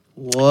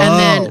 Whoa. And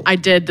then I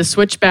did the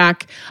switch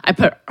back. I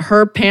put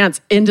her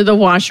pants into the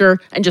washer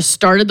and just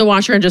started the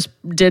washer and just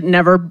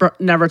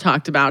never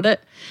talked about it.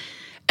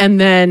 And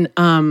then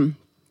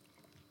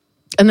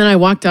I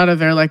walked out of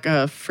there like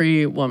a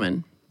free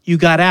woman. You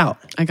got out.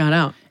 I got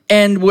out.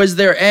 And was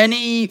there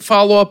any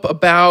follow up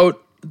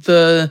about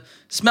the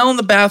smell in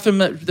the bathroom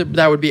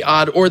that would be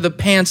odd, or the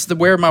pants?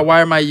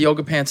 Why are my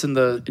yoga pants in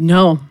the?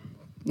 No,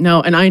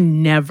 and I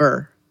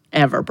never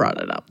ever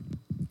brought it up.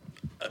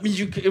 I mean,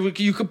 you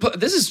could put.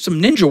 This is some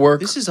ninja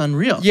work. This is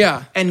unreal.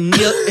 Yeah. And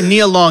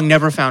Nia Long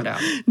never found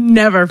out.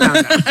 Never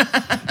found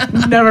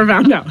out. Never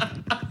found out.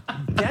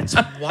 That's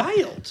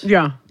wild.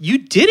 Yeah. You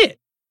did it.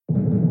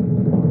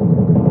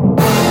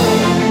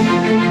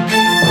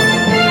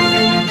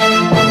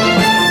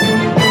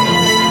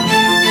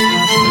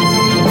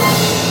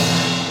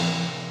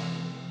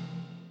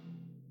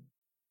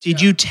 Did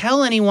you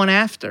tell anyone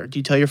after? Did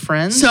you tell your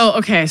friends?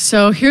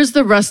 So here's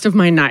the rest of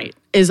my night.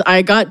 Is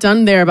I got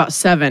done there about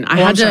 7. I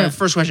had to.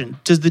 First question: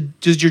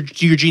 do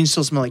your jeans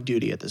still smell like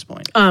duty at this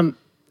point?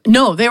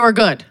 No, they were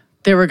good.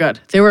 They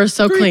were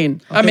so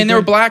clean. I mean, they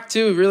were black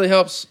too. It really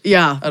helps.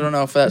 Yeah. I don't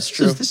know if that's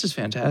true. This is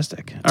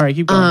fantastic. All right,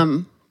 keep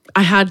going.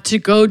 I had to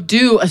go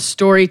do a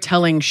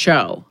storytelling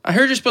show. I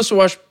heard you're supposed to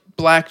wash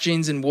black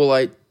jeans in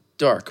Woolite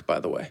dark. By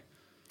the way.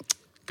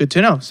 Good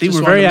to know. See, Just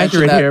we're wanted very to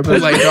mention accurate that. here. Blue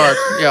But Light Dark.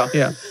 Yeah.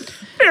 yeah.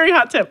 Very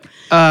hot tip.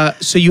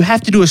 So you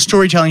have to do a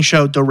storytelling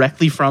show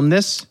directly from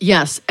this?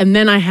 Yes, and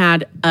then I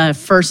had a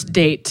first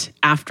date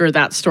after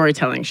that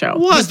storytelling show.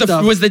 What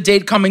Was the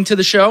date coming to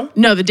the show?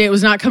 No, the date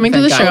was not coming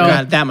to the Thank God show. you're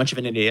not that much of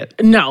an idiot.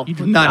 No, You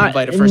do not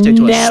invite a first date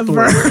to a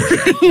never.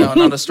 story. No,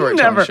 not a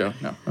storytelling Never. show.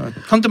 No.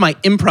 Come to my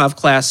improv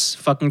class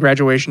fucking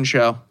graduation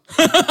show.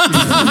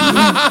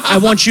 I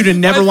want you to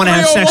never want to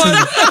have sex with me.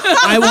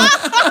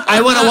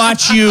 I want to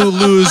watch you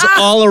lose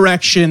all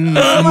erection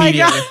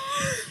immediately.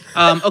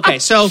 Okay,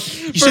 so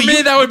For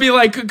me, that would be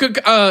like,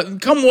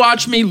 come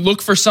watch me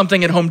look for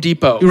something at Home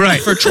Depot,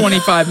 Right. for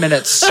 25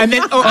 minutes, and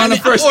then on a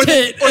first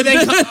date, or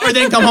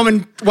then come home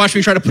and watch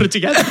me try to put it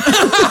together.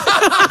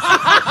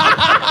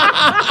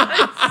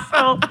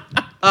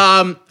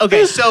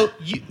 Okay, so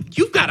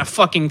you've got a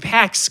fucking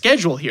packed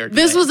schedule here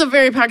today. This was a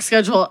very packed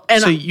schedule,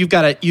 and so you've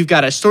got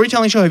a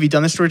storytelling show. Have you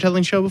done a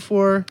storytelling show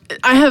before?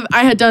 I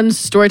had done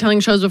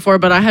storytelling shows before,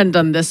 but I hadn't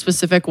done this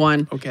specific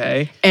one.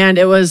 Okay. And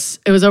it was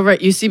over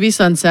at UCB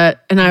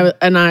Sunset, and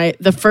I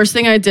the first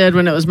thing I did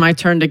when it was my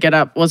turn to get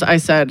up was I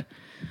said,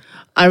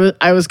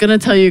 I was gonna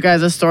tell you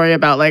guys a story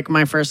about like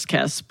my first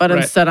kiss, but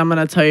Right. instead I'm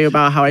gonna tell you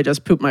about how I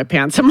just pooped my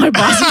pants in my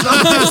boss's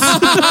office.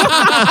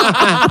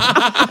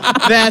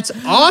 That's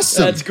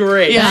awesome. That's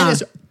great. Yeah. That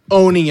is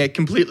owning it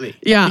completely.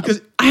 Yeah.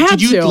 Because I had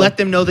did you to. let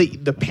them know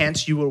that the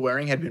pants you were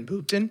wearing had been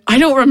pooped in? I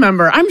don't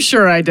remember. I'm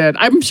sure I did.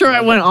 I'm sure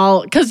I went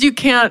all because you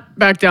can't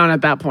back down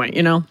at that point,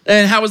 you know.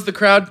 And how was the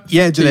crowd?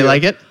 Yeah. Do they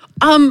like it?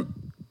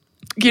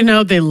 You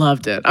know, they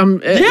loved it. You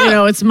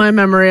know, it's my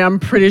memory. I'm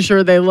pretty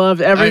sure they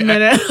loved every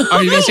minute.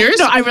 Are you being serious?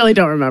 No, I really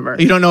don't remember.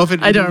 You don't know if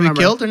it I don't would be remember.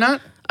 killed or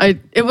not?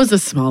 It was a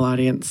small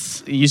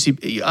audience.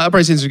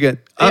 Upright Citizens Brigade.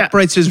 Yeah.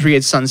 Upright Citizens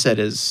Brigade Sunset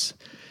is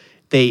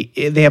they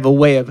have a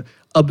way of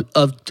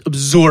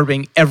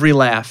absorbing every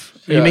laugh.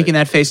 Are you Yeah. making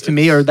that face to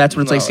me, or that's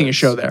what it's like No, seeing a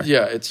show there?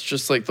 Yeah, it's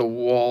just like the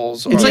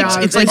walls. It's are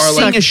like it's like are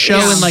seeing a show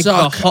in like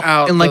suck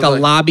out in like the, a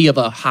lobby of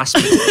a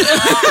hospital.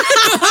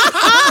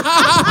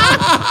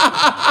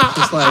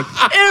 Just like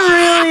It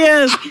really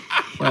is.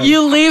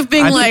 You leave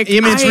being I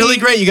mean, it's really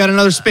great. You got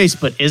another space,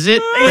 but is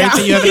it great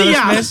that you have another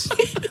Yeah.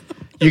 space?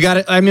 You got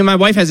it. I mean, my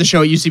wife has a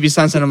show at UCB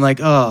Sunset. I'm like,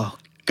 oh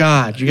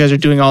God, you guys are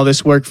doing all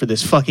this work for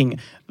this fucking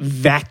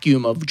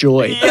vacuum of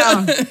joy.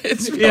 Yeah,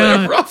 It's really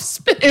Yeah. a rough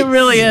space. it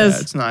really is.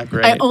 It's not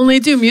great. I only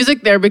do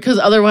music there because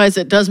otherwise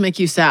it does make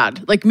you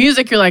sad. Like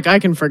music, you're like, I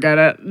can forget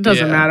it. It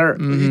doesn't Yeah. matter.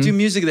 You do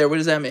music there. What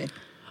does that mean?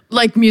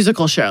 Like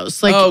musical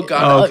shows. Like, Oh,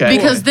 God. Okay.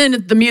 Because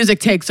then the music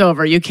takes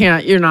over.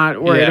 You're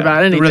not worried about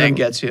The anything. rhythm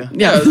gets you.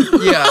 Yeah.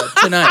 Yeah,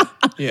 tonight.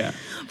 Yeah.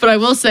 But I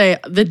will say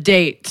the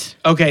date.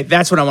 Okay,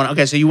 that's what I want.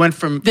 Okay, so you went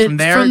from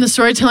there. From the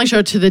storytelling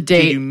show to the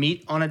date. Did you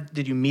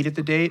meet at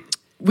the date?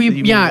 We Did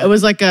you meet it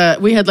was like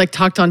we had like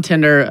talked on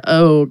Tinder.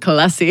 Oh,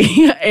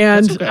 classy.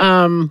 And That's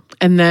okay.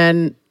 and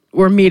then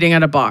we're meeting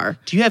at a bar.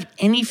 Do you have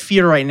any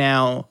fear right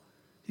now?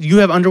 You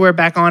have underwear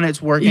back on.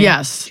 It's working.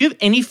 Yes. Do you have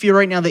any fear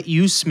right now that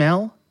you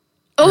smell?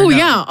 Oh no?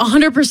 yeah,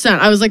 100%.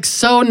 I was like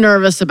so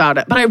nervous about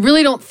it, but I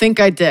really don't think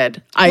I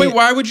did. Wait,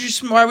 why would she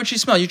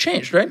smell? You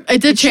changed, right? I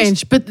did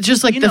change, but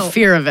just like you the know,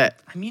 fear of it.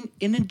 I mean,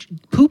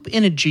 poop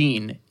in a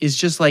jean is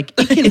just like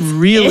it can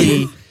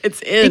really. It's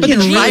in. But the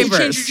You Fibers.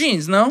 changed your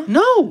jeans, no?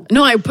 No.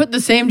 No, I put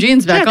the same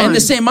jeans back on. And the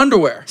same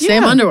underwear.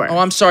 Same Yeah. underwear. Oh,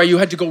 I'm sorry. You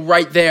had to go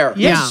right there.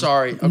 Yeah. I'm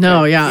sorry. Okay.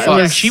 No, yeah, it Fuck.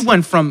 was- She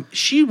went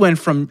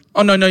from.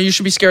 Oh no, you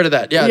should be scared of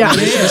that. Yeah, Yeah. no,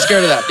 you should be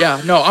scared of that.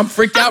 Yeah, no, I'm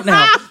freaked out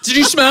now. Did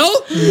you smell?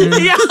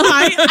 yeah,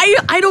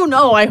 I don't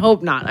know. I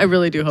hope not. I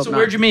really do hope So not.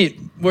 where'd you meet?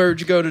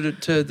 Where'd you go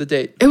to the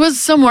date? It was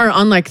somewhere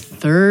on like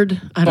 3rd.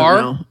 I Bar?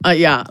 don't know.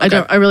 Yeah,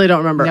 I really don't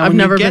remember. Now, I've when you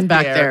never get been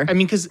back there. I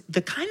mean, because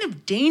the kind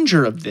of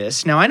danger of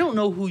this. Now, I don't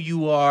know who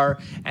you are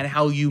and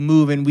how you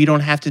move, and we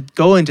don't have to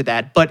go into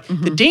that. But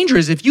the danger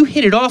is if you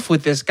hit it off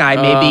with this guy,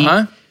 maybe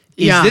Uh-huh.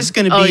 is Yeah. this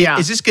going to be? Oh, yeah.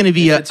 Is this going to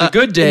be it's a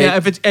good date. Yeah,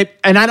 if it's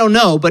and I don't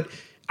know, but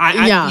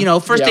Yeah.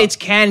 first Yeah. dates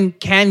can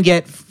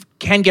get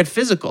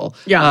physical.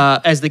 Yeah.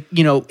 As the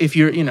if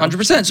you're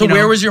 100%. So you know,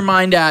 where was your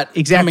mind at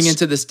Exact- coming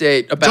into this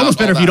date? About It's almost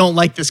better all if you that? don't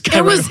like this guy.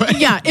 It was, right away.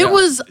 yeah, it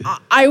was,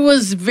 I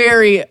was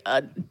very,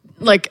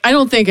 like, I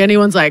don't think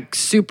anyone's like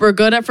super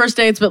good at first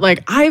dates, but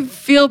like, I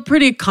feel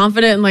pretty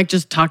confident in like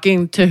just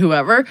talking to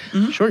whoever.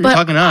 Sure, you're But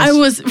talking to us. I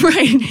was,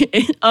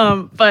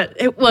 right. But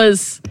it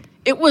was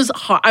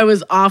hard. I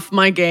was off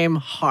my game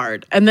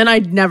hard. And then I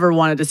never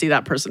wanted to see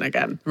that person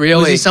again. Was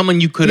Really? he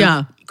someone you could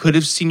Yeah.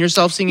 have seen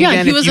yourself seeing Yeah,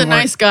 again? he if was you a weren't-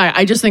 nice guy.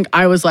 I just think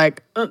I was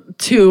like,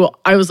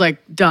 I was like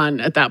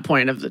done at that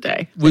point of the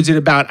day. Was it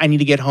about I need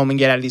to get home and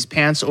get out of these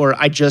pants, or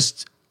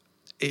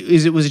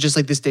was it just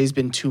like this day's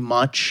been too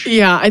much?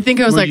 Yeah, I think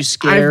I was Were like, you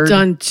scared? I've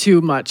done too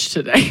much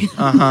today.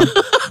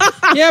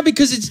 Yeah,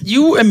 because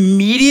you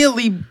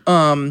immediately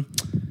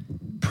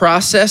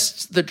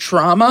processed the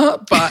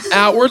trauma but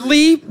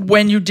outwardly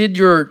when you did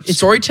your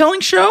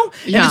storytelling show.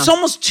 Yeah. And it's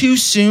almost too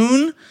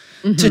soon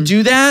to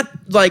do that.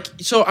 Like,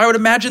 so I would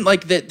imagine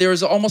like that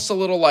there's almost a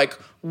little like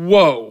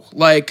whoa,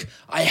 like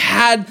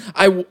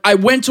I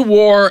went to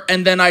war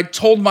and then I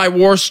told my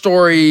war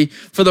story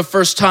for the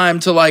first time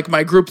to like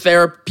my group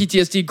therapy,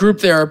 PTSD group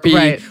therapy,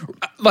 Right.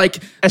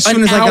 like As soon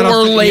an as I got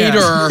hour off the-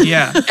 later.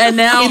 Yeah. And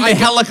now In the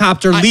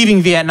helicopter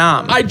leaving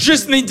Vietnam. I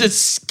just need to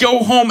go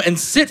home and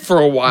sit for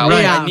a while. Right.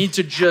 Like, Yeah. I need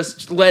to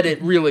just let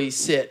it really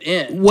sit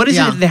in. What is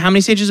Yeah. it? How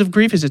many stages of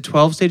grief? Is it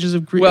 12 stages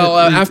of grief? Well,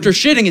 after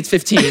shitting, it's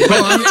 15.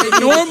 But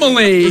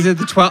normally, is it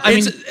the 12? I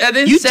mean,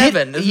 it's you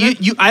 7. Did, isn't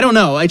it? you, I don't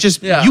know. I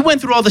just Yeah. you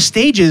went through all the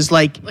stages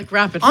like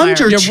rapid fire.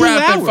 under Yeah, 2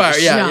 rapid hours. fire.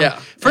 Yeah, Yeah. yeah.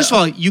 First of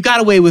all, you got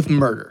away with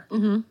murder.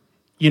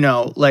 You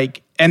know,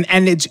 like, and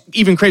it's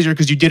even crazier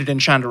because you did it in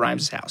Shonda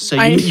Rhimes' house.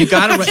 So you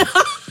got away.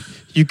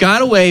 You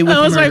got away with That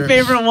was murder. my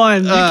favorite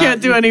one. You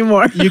can't do any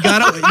more. You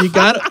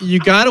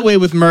got away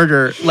with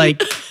murder.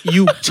 Like,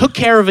 you took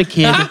care of a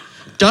kid.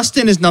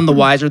 Dustin is none the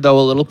wiser, though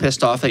a little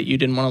pissed off that you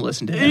didn't want to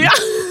listen to him.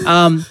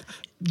 Yeah.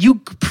 You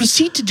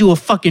proceed to do a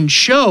fucking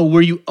show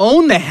where you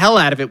own the hell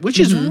out of it, which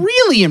is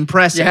really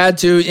impressive. You had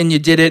to, and you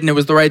did it, and it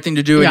was the right thing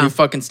to do, Yeah. and you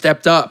fucking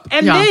stepped up.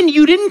 And Yeah. then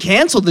you didn't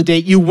cancel the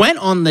date. You went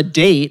on the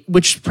date,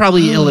 which is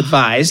probably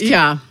ill-advised.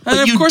 Yeah. And But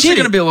of you course did you're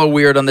going to it. be a little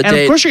weird on the And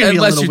of date. course you're gonna be a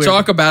unless little you weird.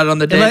 talk about it on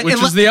the date,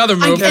 which is the other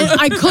move.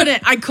 I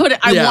couldn't.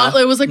 Yeah.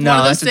 It was like No, one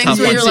of those that's a things tough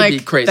where one. you're Once it'd be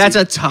like, crazy. That's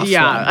a tough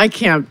yeah, one. I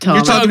can't tell.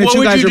 You're them. talking to what two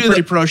would guys you who are do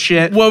pretty that- pro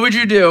shit. What would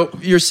you do?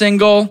 You're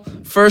single,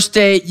 first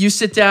date, you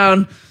sit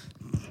down,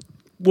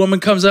 woman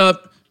comes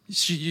up,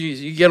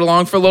 you get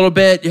along for a little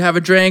bit, you have a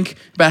drink,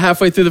 about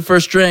halfway through the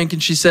first drink,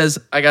 and she says,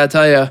 I gotta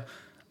tell you,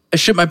 I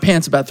shit my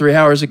pants about 3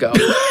 hours ago.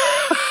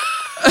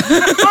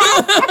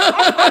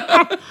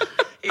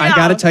 I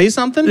got to tell you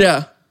something.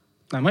 Yeah.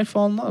 I might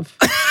fall in love.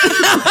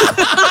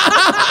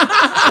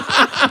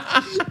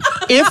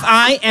 If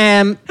I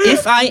am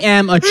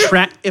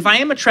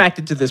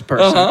attracted to this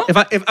person,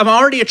 if I'm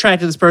already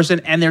attracted to this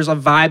person and there's a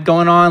vibe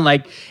going on,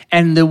 like,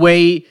 and the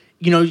way,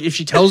 you know, if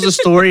she tells the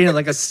story in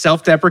like a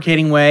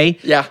self-deprecating way,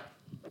 Yeah.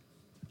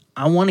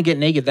 I want to get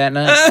naked that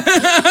night.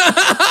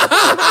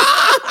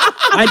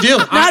 I do.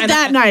 Not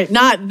that night.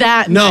 Not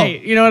that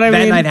night. You know what I that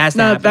mean? night has to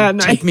Not happen. that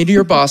night. Take me to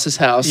your boss's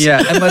house.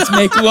 Yeah. And let's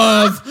make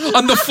love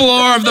on the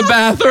floor of the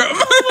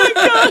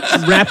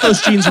bathroom. Wrap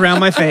those jeans around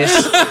my face.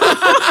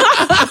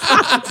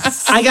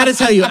 I got to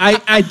tell you,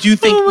 I do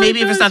think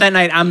maybe if it's not that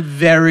night, I'm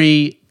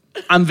very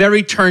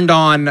turned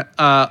on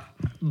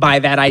by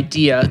that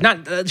idea.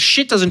 Not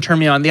shit doesn't turn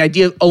me on. The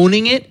idea of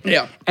owning it,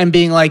 Yeah. and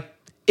being like,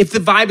 if the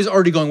vibe is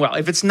already going well,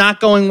 if it's not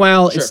going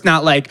well, it's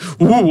not like,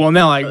 ooh, well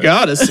now I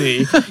gotta see,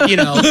 you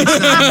know. It's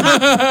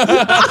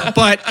not,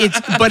 but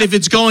if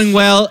it's going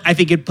well, I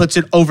think it puts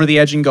it over the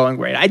edge and going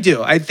great. I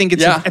do. I think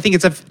it's Yeah. I think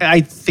it's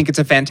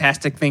a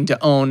fantastic thing to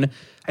own.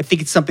 I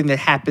think it's something that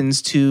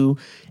happens to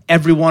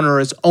everyone, or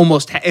is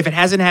almost. If it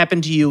hasn't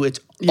happened to you, it's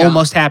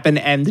almost happened.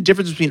 And the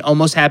difference between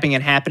almost happening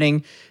and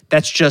happening,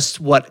 that's just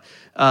what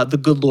the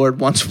good Lord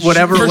wants.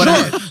 Whatever. For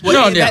whatever. sure.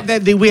 No, yeah.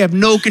 We have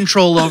no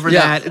control over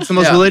Yeah. that. It's the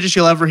most Yeah. religious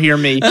you'll ever hear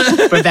me.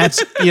 But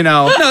that's, you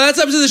know, No, that's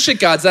up to the shit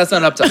gods. That's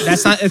not up to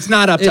us. it's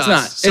not up to It's us.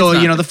 not. So, It's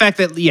not. you know, the fact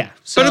that,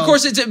 So, But of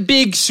course, it's a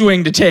big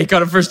swing to take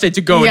on a first date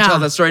to go Yeah. and tell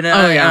that story. And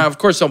Oh, yeah. I, of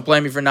course, don't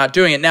blame you for not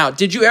doing it. Now,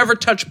 did you ever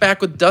touch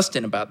back with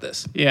Dustin about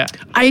this? yeah.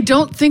 I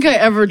don't think I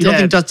ever You did. don't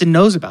think Dustin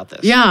knows about this?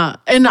 Yeah,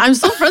 and I'm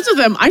still friends with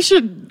him. I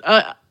should.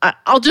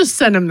 I'll just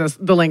send him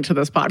the link to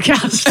this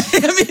podcast. I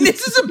mean,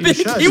 this is a big.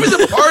 should. He was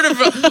a part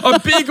of a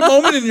big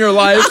moment in your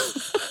life.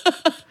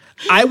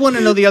 I want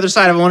to know the other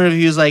side. I wonder if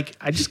he was like,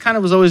 I just kind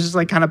of was always just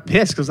like kind of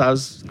pissed because I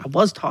was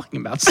talking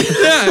about something.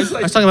 Yeah, it's I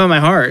like was talking about my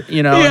heart,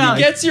 you know? Yeah. and he like-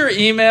 gets your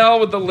email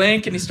with the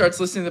link and he starts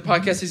listening to the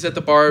podcast. He's at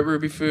the bar at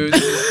Ruby Foods.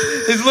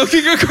 He's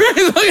looking across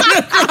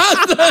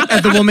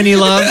at the woman he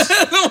loves,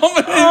 the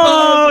woman.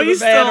 Oh, you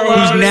still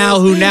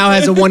love who now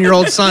has a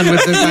 1-year-old son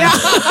with his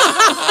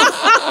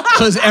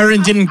because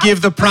Erin didn't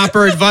give the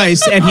proper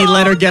advice and he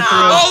let her get through.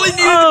 All he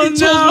needed to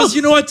tell was,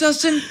 you know what,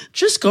 Dustin?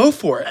 Just go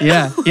for it.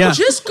 Yeah, yeah.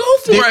 Just go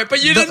for it.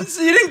 But you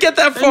didn't get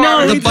that far.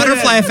 No, The he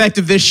butterfly effect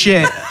of this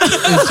shit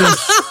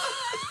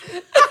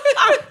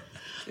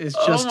is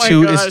just my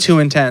too God. it's too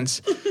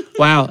intense.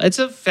 Wow, it's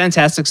a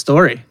fantastic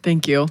story.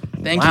 Thank you.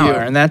 Thank Wow, you.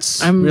 Erin,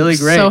 that's I'm really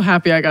great. so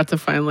happy I got to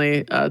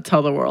finally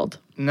tell the world.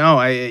 No,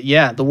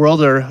 the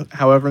world, or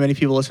however many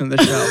people listen to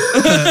the show.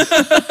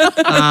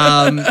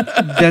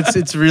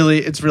 It's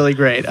really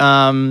great.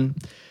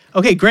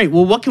 Okay, great.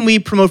 Well, what can we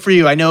promote for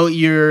you? I know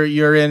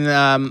you're in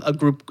a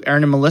group,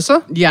 Erin and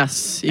Melissa,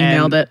 Yes, you And-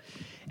 nailed it.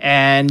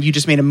 and you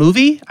just made a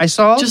movie. I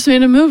saw. Just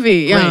made a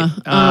movie. Yeah.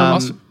 Great.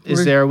 Awesome.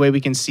 Is there a way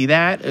we can see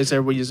that? Is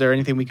there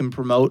anything we can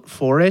promote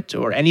for it,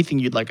 or anything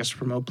you'd like us to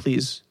promote?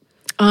 Please,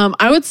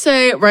 I would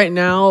say right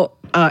now,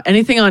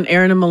 anything on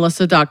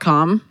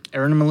erinandmelissa.com.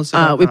 Erin and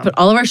Melissa. We put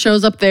all of our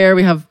shows up there.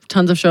 We have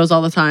tons of shows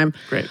all the time.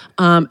 Great.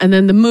 And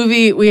then the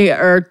movie, we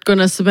are going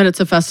to submit it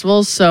to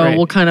festivals. So Great.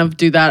 we'll kind of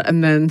do that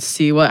and then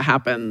see what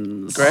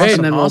happens. Great.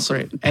 And then we'll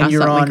Awesome. pass And you're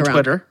that on link around.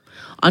 Twitter.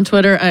 On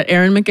Twitter at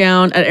Erin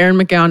McGowan, at Erin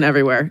McGowan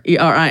everywhere.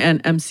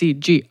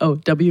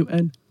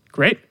 ErinMcGown.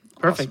 Great.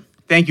 Perfect. Awesome.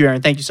 Thank you,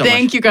 Erin. Thank you so much.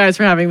 Thank you guys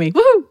for having me.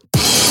 Woohoo!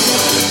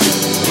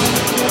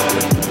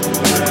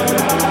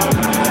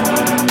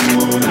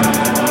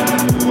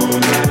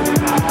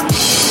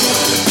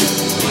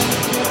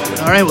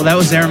 that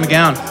was Erin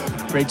McGowan.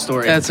 Great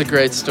story. That's a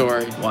great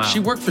story. Wow.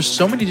 She worked for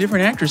so many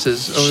different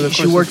actresses over the course.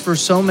 She worked for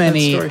so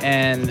many, story.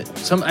 and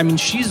some. I mean,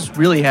 she's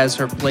really has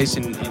her place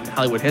in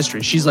Hollywood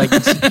history. She's like,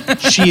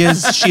 she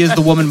is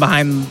the woman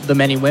behind the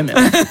many women.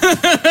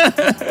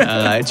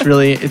 It's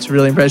really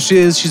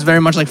impressive. She's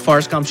very much like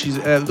Forrest Gump. She's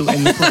in the way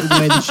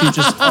that she's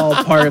just all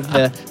part of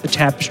the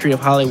tapestry of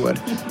Hollywood.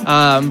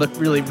 But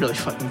really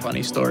fucking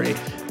funny story.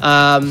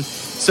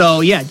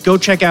 So yeah, go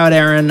check out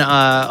Erin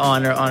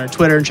on her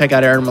Twitter and check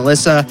out Erin and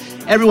Melissa.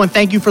 Everyone,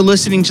 thank you for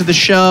listening to the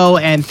show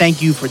and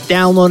thank you for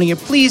downloading it.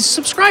 Please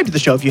subscribe to the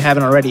show if you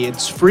haven't already.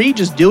 It's free.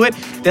 Just do it.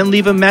 Then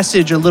leave a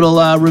message, a little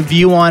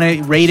review on it,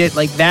 rate it.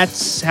 Like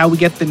that's how we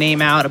get the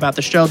name out about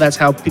the show. That's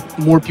how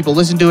more people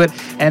listen to it,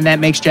 and that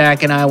makes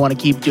Jack and I want to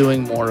keep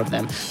doing more of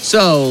them.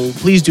 So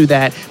please do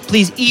that.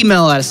 Please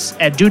email us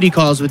at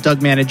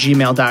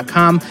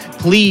dutycallswithdougman@gmail.com.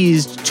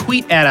 Please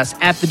tweet at us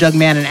at the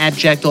Dougman and at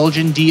Jack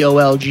Dolgen,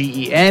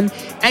 DOLGEN,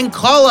 and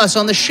call us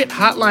on the shit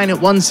hotline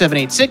at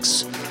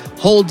 1786.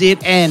 Hold it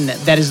N.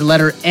 That is the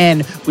letter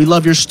N. We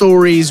love your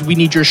stories. We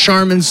need your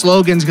Charmin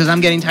slogans because I'm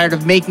getting tired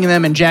of making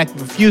them and Jack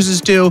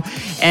refuses to.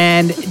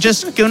 And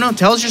just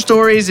tell us your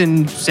stories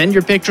and send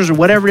your pictures or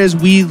whatever it is.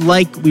 We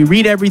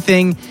read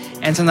everything,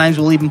 and sometimes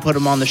we'll even put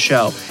them on the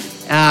show.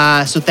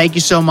 So thank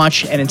you so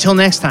much. And until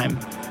next time,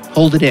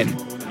 hold it in.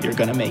 You're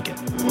going to make it.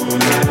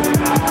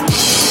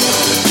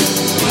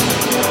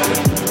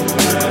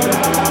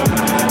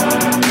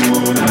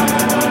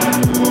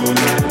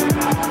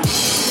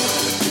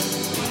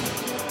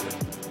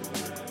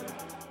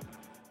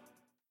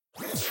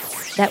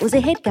 That was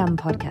a HeadGum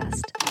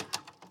podcast.